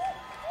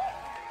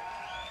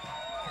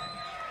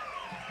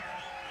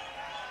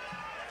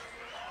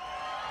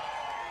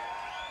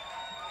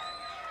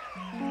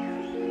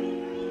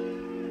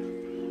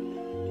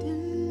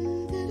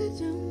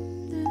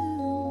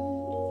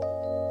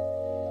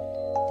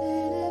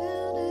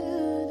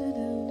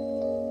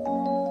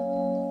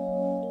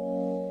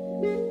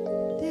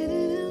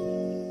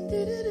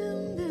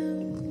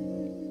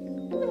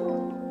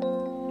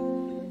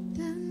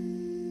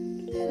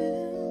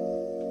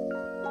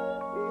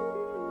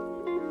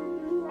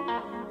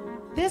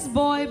 This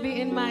boy be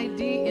in my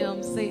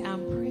DM, say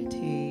I'm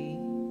pretty.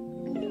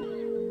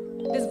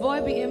 This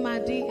boy be in my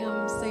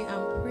DM, say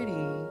I'm pretty.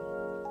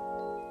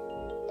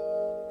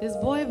 This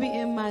boy be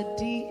in my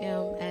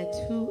DM at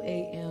 2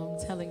 a.m.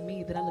 telling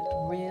me that I looked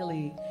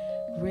really,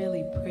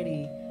 really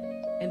pretty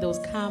in those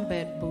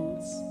combat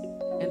boots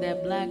and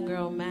that Black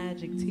Girl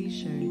Magic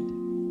t-shirt.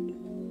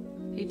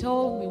 He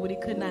told me what he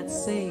could not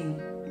say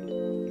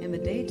in the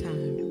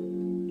daytime,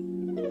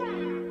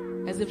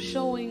 as if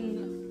showing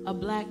a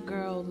black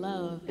girl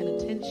love and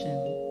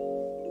attention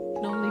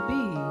can only be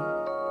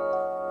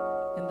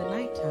in the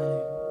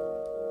nighttime.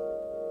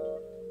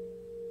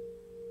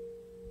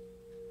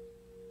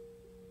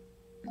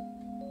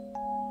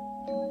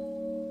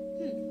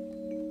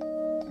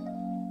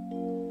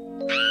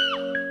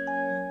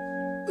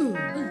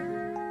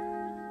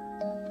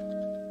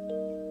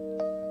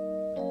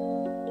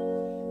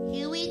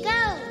 Here we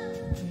go.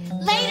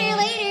 Later,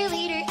 later,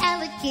 later,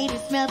 alligator,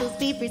 smell those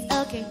beepers.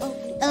 Okay,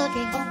 okay,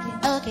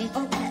 okay,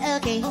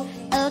 okay,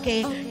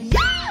 okay.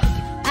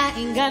 Yeah! I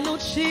ain't got no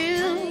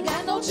chill. Ain't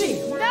got no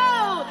chill.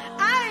 No,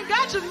 I ain't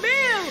got your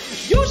meal.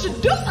 You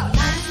should do something.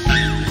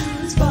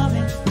 Nice for me.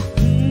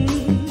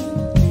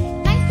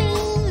 Nice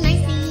thing,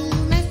 nice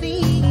thing, nice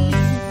thing.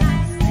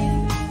 Nice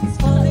things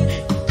for me.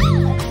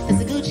 It's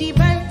a Gucci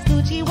purse,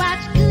 Gucci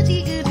watch, Gucci,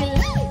 Gucci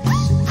life.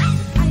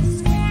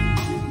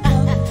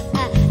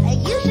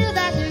 You should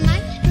buy some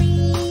ice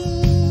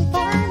cream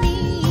for me.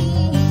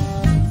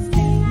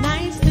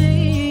 Nice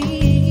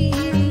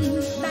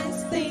things,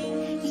 nice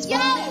things. Yo,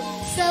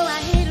 so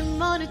I hit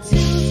him on a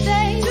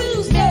Tuesday,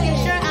 making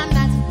sure I'm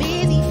not too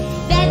busy.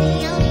 That's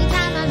the only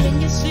time I'm in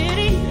your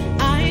city.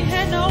 I ain't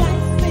had no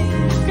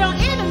girl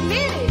in a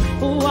minute.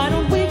 Why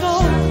don't we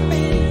go?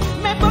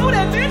 Man, boo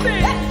that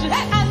vintage. I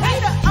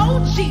need an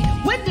OG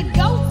with the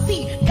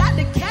goatee. Got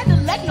the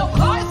Cadillac, no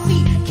car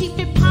seat. Keep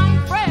it pine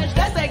fresh.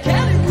 That's that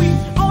Cali weed.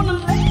 On the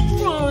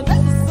lakefront,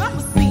 that's the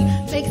summer scene.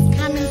 Makes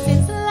common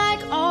sense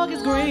like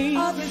August green.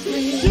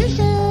 You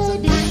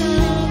should do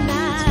something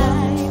nice.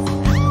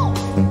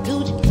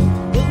 Gucci,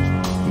 Gucci,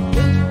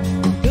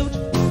 Gucci,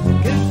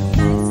 Gucci,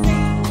 nice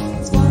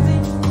things for me.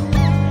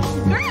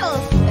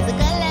 Girls, there's a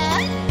color.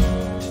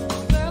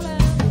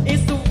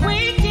 It's the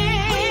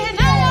weekend.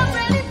 I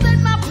already spent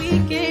my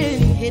weekend.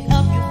 Hit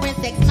up your friend,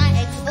 text my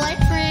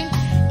ex-boyfriend.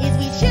 Is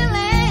we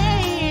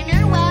chillin'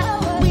 or what?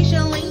 We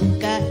should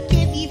link up,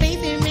 kissy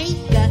face and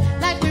makeup,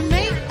 like we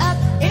made up.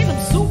 And I'm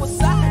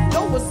suicide.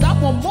 Doors, I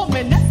want more,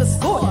 man. That's the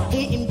score.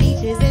 Hitting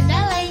beaches in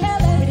LA.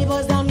 Pretty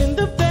boys down in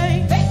the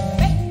bay.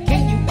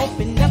 Can you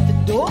open up the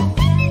door?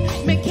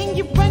 Man, can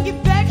you bring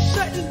it back?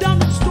 Shutting down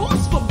the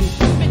stores for me.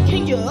 Man,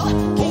 can you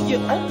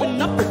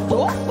open up the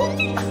door?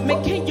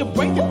 Man, can you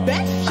bring it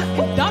back?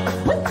 Shutting down the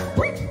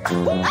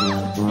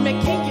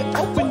Man, can you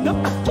open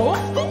up the door?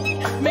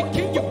 Man,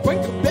 can you bring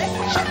it back?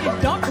 Shutting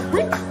down the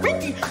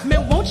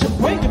Man, won't you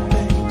bring it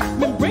back?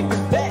 Man, bring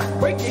it back,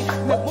 bring it.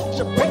 Man, won't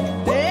you bring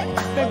it back?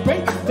 Man,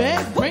 bring it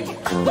back, bring it.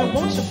 Man,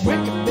 won't you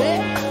bring it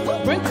back?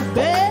 Bring it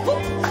back.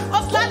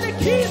 I'll slide the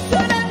keys to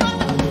that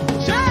mother.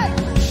 Jack,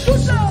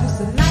 push up.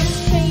 Some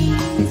nice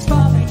things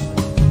for me.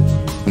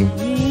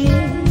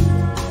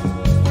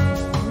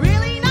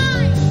 Really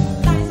nice.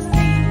 Nice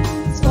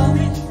things for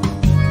me.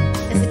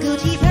 It's a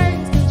Gucci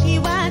purse, Gucci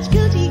watch,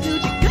 Gucci,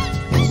 Gucci,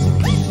 Gucci, Gucci,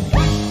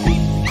 Gucci.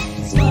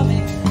 It's for me.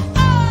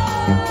 Oh,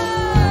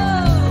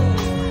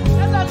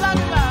 that's what I'm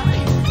talking about.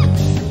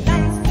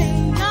 Nice thing,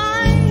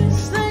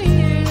 nice thing,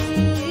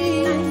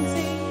 nice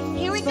thing.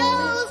 Here it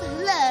goes.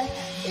 Look,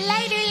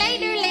 later,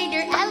 later,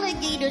 later,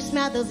 alligator,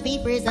 smell those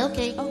beepers.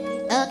 Okay,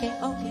 okay,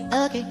 okay,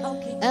 okay,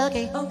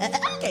 okay,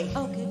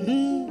 okay.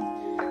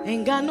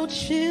 Ain't got no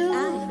chill.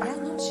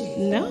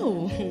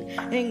 No,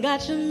 ain't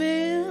got your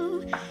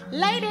meal.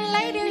 Later,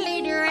 later,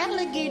 later,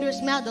 alligator,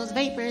 smell those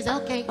vapors.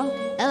 Okay,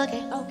 okay,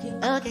 okay, okay,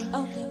 okay,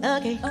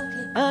 okay,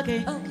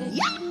 okay.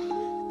 Yeah.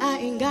 I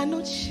ain't got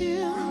no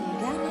chill. I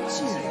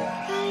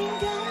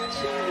ain't got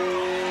you.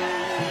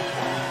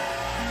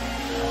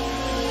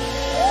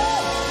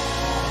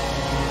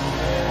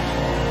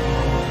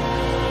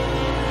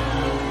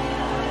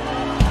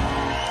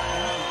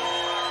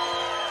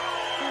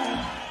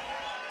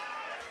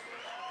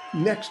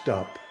 Next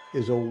up,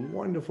 is a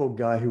wonderful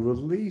guy who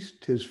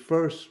released his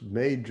first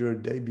major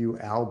debut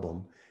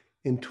album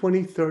in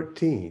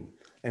 2013,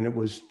 and it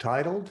was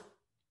titled,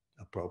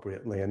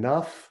 appropriately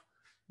enough,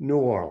 New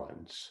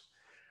Orleans.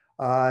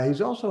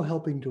 He's also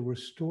helping to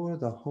restore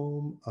the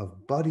home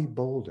of Buddy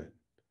Bolden,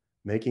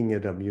 making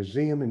it a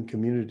museum and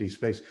community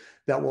space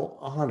that will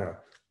honor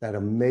that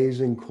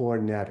amazing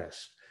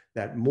cornetist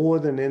that more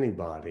than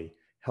anybody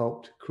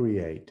helped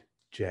create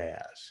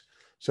jazz.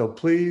 So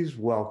please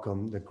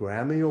welcome the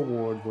Grammy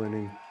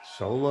Award-winning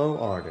solo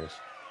artist,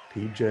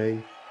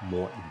 PJ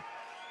Morton.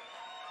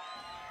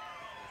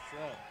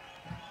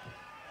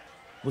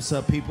 What's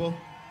up, people?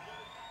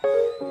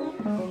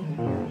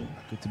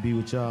 Good to be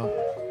with y'all.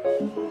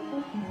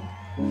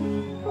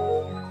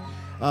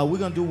 We're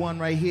gonna do one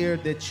right here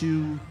that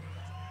you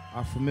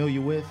are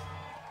familiar with.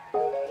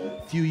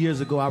 A few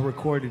years ago, I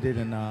recorded it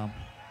and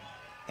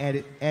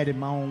added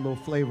my own little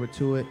flavor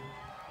to it.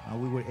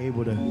 We were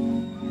able to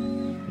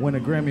win a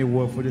Grammy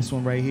Award for this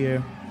one right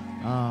here.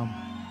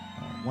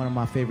 One of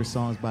my favorite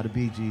songs by the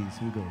Bee Gees.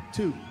 Here we go.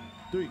 2,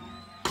 3.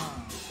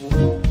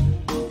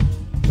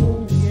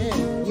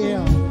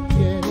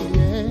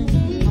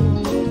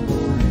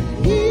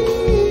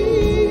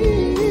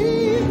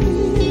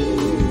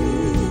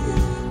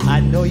 I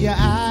know your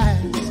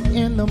eyes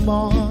in the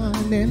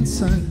morning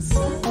sun.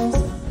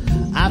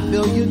 I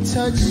feel you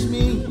touch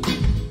me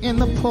in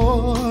the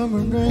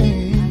pouring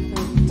rain.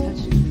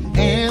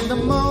 And the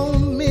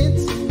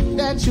moments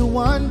that you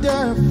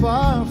wander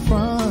far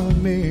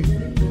from me,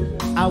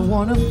 I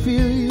wanna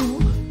feel you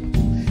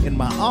in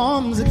my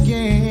arms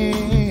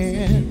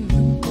again.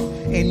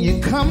 And you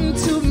come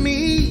to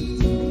me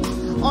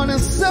on a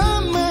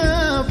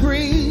summer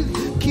breeze,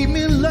 keep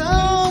me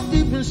low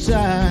deep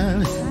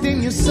inside,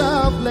 then you're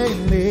soft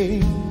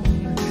lately.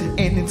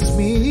 And it's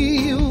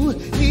me you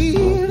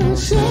need to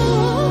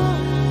show.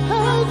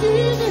 How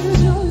deep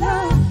is your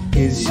love?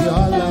 Is your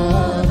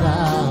love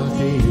out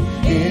deep?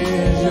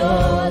 Is your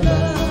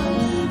love?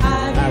 I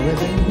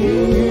really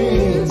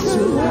need to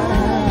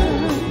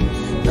ride.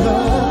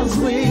 'Cause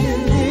we're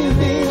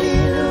living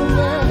in a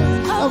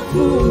world of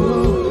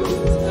fools,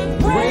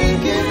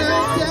 breaking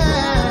us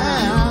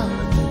down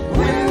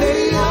when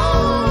they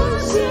all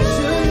should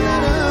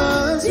let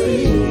us be.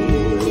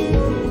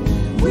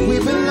 We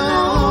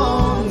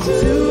belong to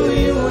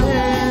you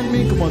and me.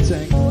 Come on,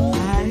 Tank.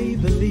 I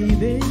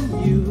believe in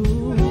you.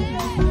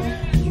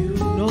 You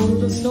know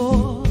the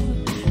soul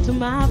to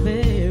my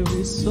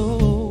very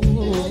soul.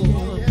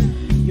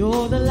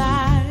 You're the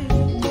light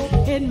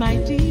in my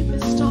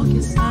deepest,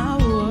 darkest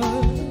hour.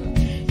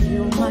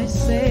 You're my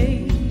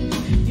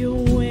savior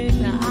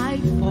when I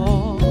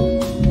fall.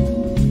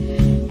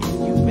 And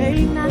you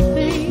may not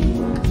think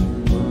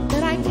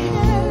that I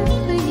care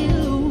for you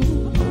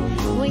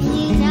when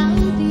you know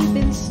deep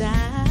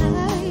inside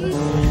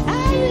I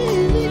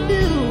really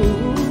do.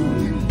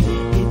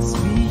 It's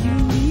me you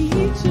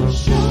need to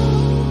show.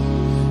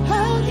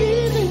 How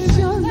deep is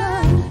your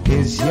love?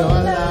 Is your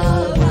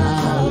love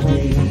how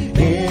deep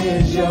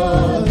is your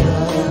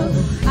love?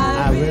 I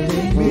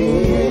really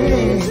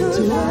need to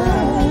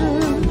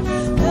learn.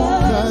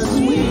 'Cause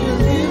we're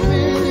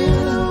living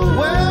in a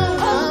world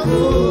of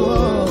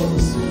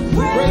fools,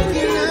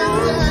 breaking us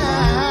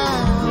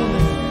down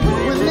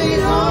when they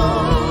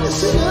all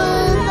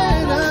should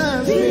let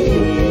us be.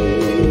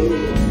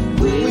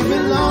 We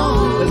belong.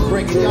 Let's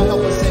break it. Y'all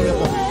help us sing it.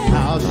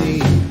 How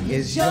deep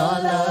is your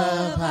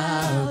love?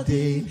 How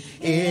deep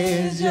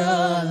is your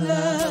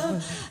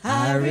love?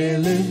 I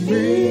really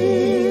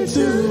need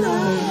to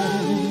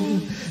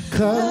learn.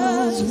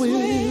 'Cause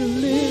we're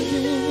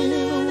living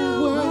in a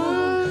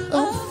world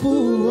of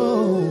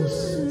fools,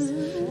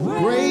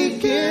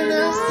 breaking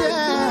us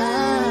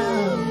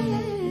down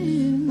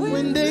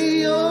when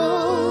they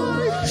all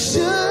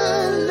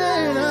should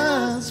let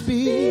us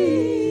be.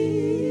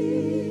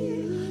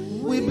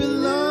 We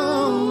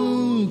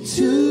belong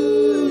to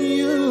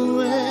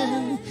you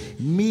and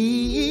me.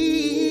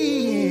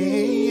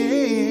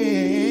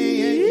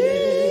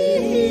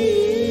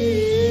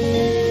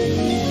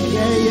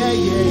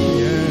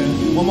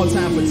 Yeah. One more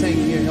time for Tank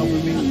here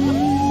helping me.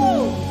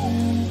 All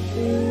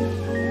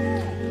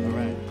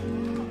right.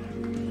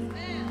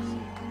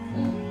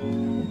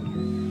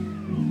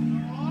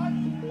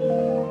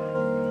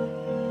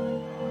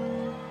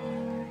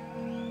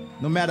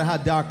 No matter how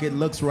dark it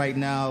looks right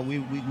now,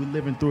 we're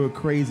living through a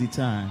crazy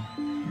time.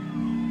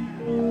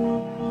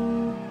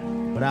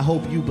 But I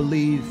hope you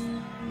believe,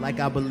 like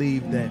I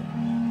believe, that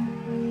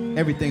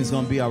everything's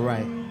gonna be all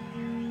right.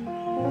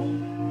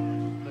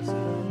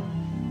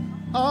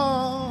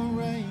 All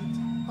right,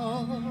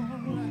 all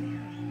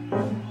right,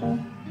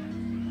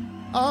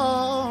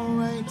 all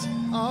right,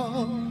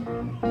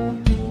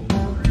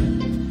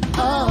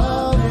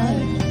 all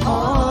right,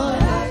 all right,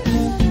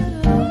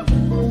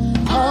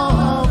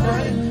 all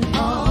right, all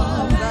right,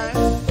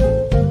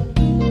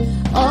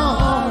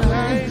 all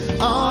right,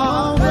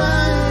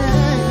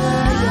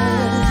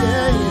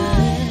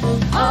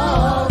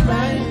 all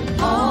right,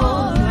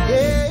 all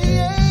right,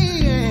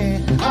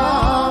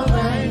 all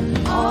right,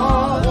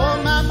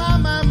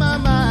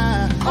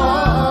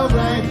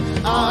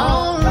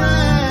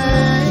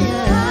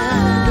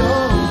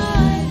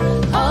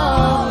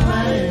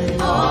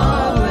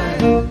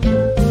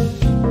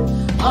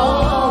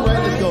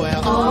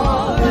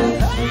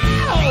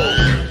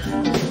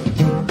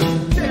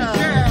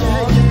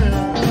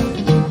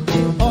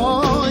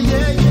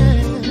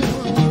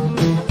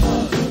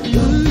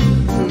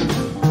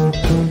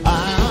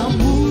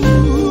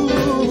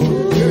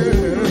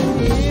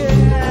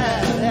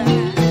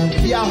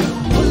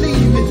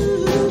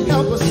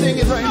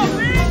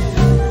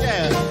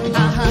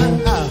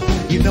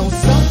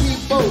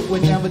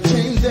 would never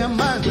change their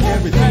mind, but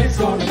everything's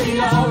gonna be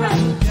alright.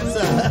 Yes,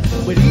 sir.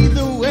 But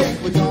either way,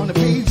 we're gonna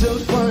be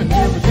just fine.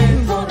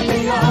 Everything's gonna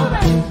be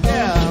alright.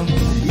 Yeah.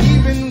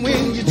 Even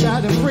when you try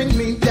to bring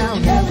me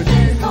down,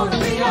 everything's gonna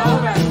be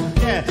alright.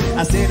 Yeah.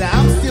 I said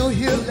I'm still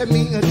here. Let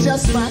me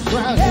adjust my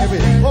crown.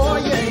 Oh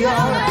yeah,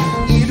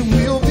 alright. It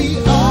will be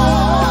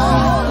alright.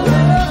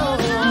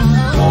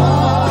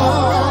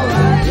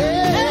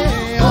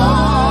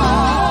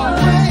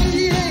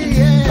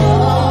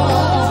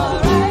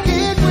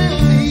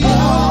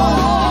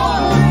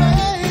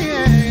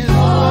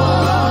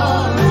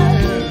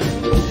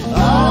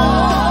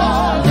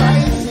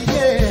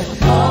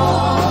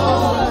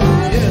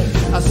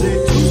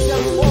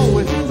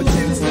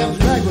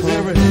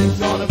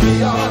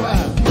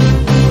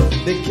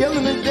 They're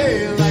killing the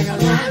day like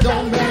I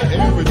don't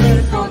matter.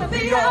 Everything's gonna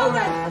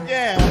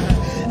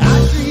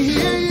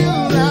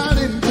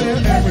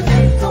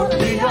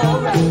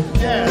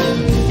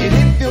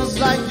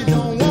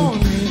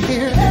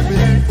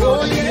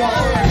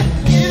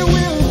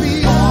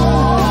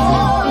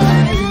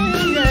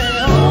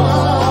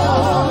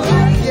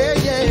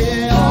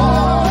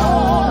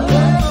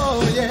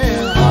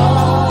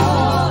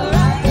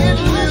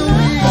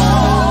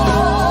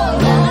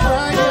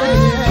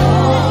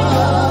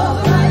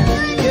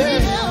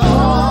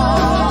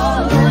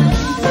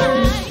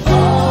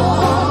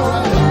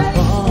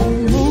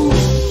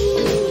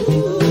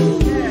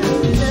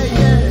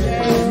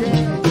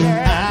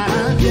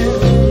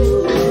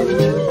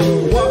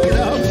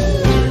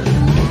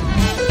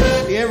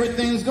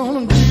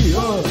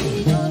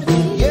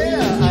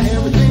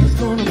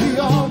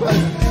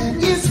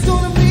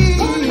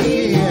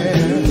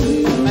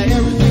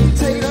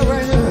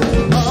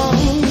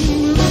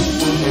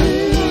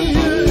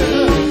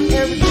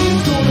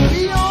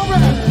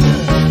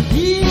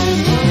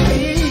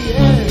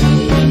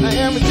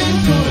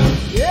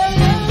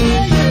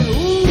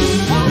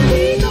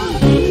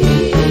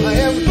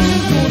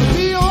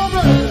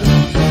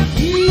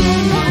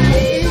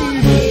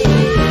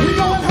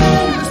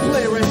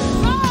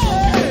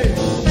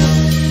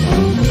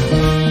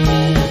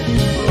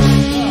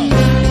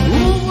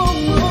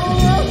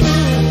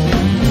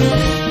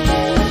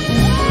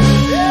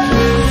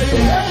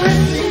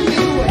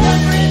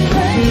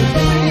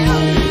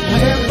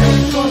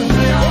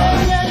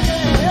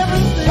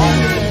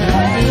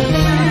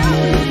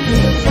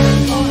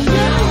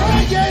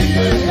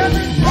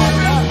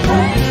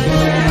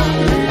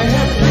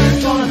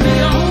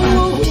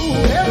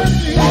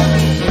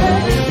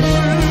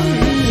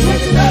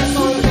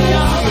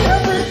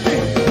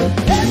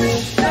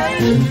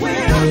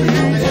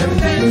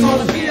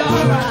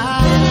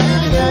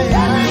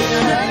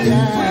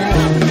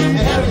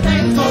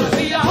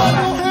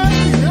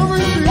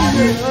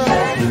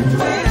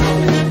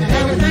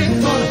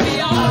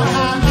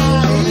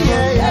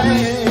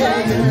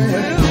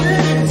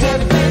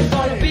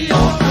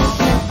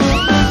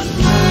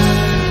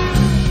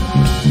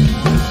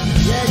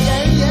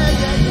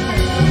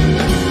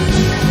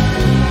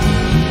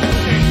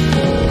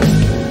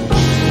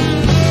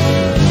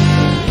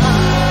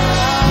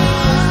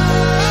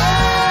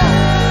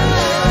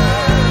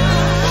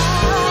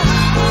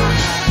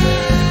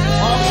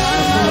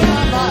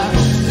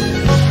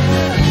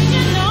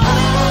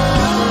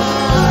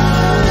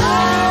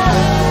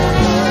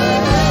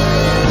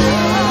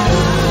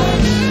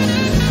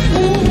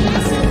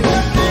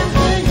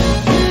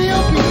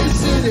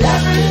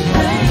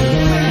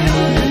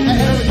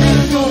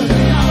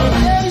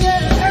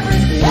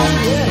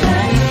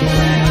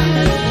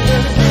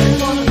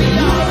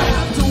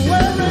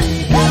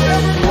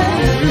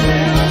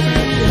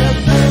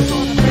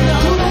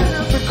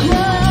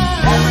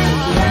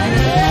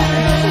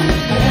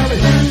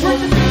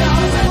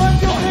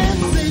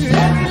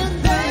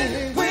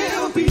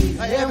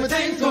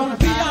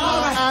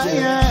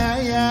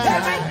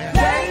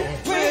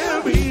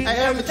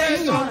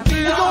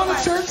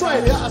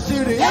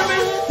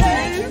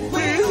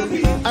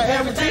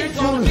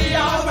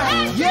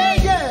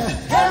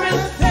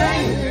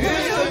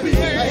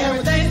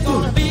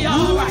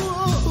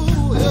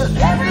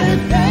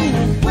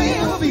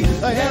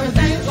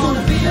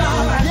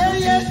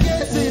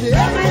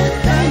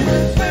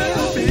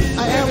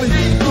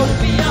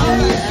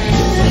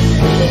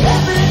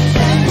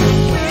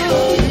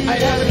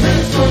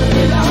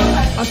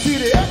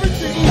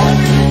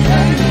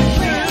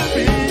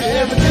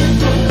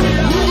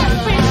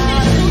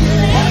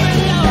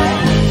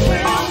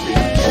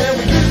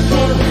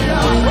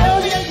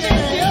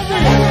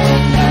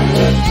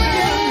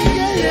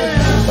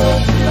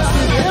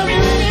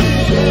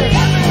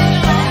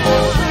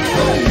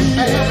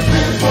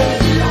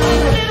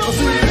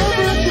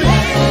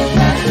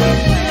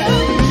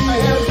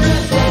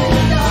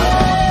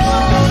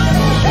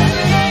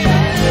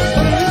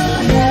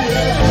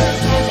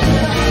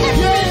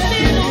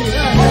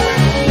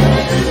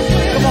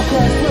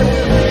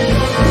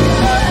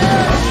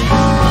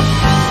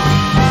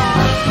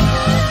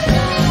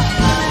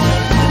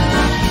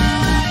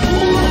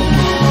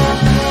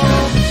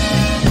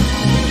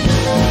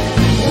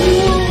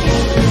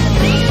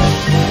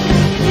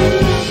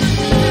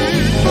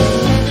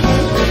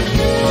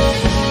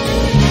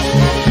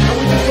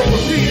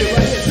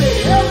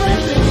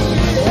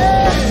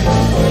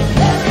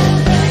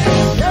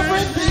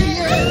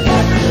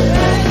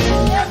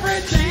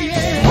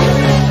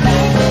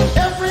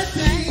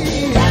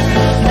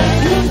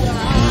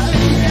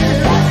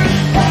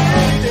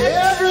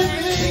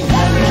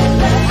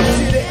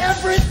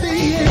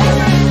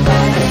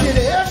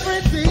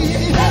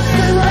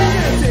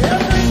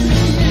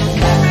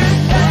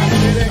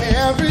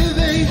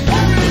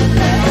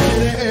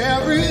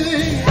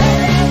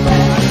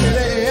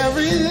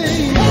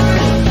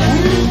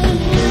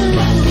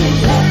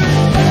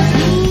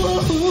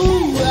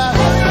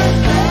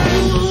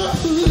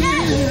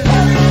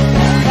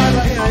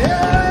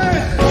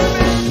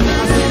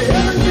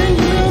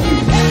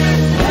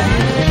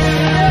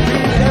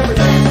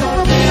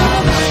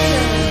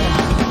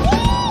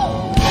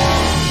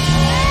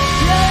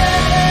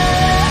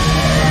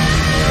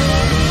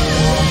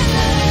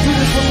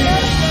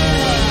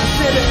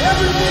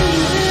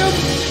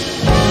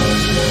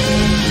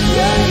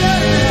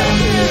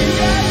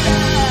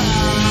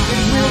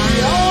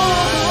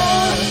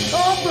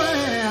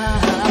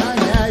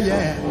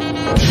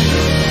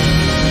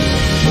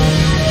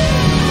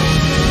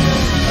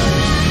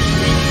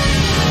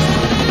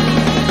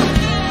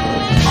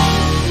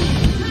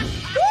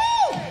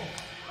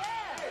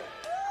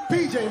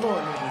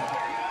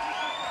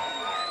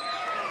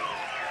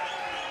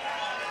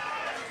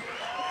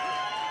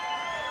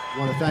I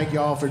want to thank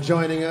y'all for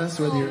joining us,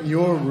 whether you're in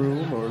your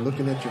room or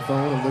looking at your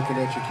phone or looking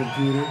at your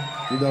computer.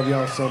 We love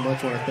y'all so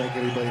much. I want to thank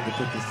everybody that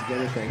put this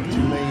together. Thank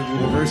Tulane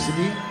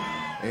University.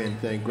 And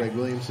thank Greg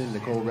Williamson,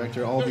 Nicole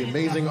Rector, all the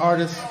amazing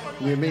artists,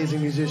 the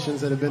amazing musicians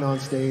that have been on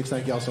stage.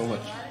 Thank y'all so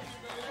much.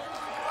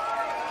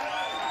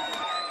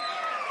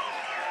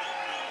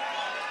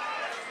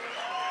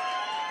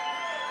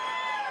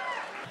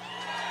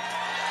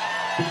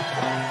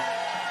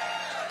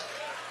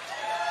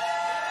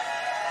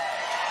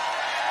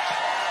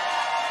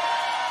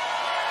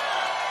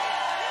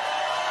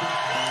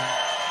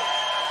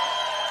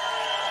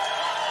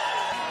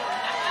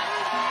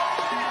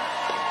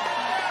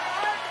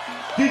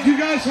 Did you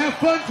guys have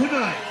fun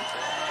tonight?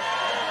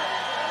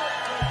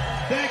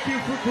 Thank you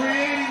for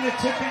creating the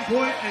tipping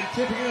point and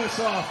tipping us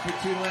off for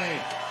Tulane.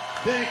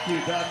 Thank you,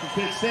 Dr.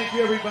 Fitz. Thank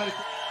you, everybody.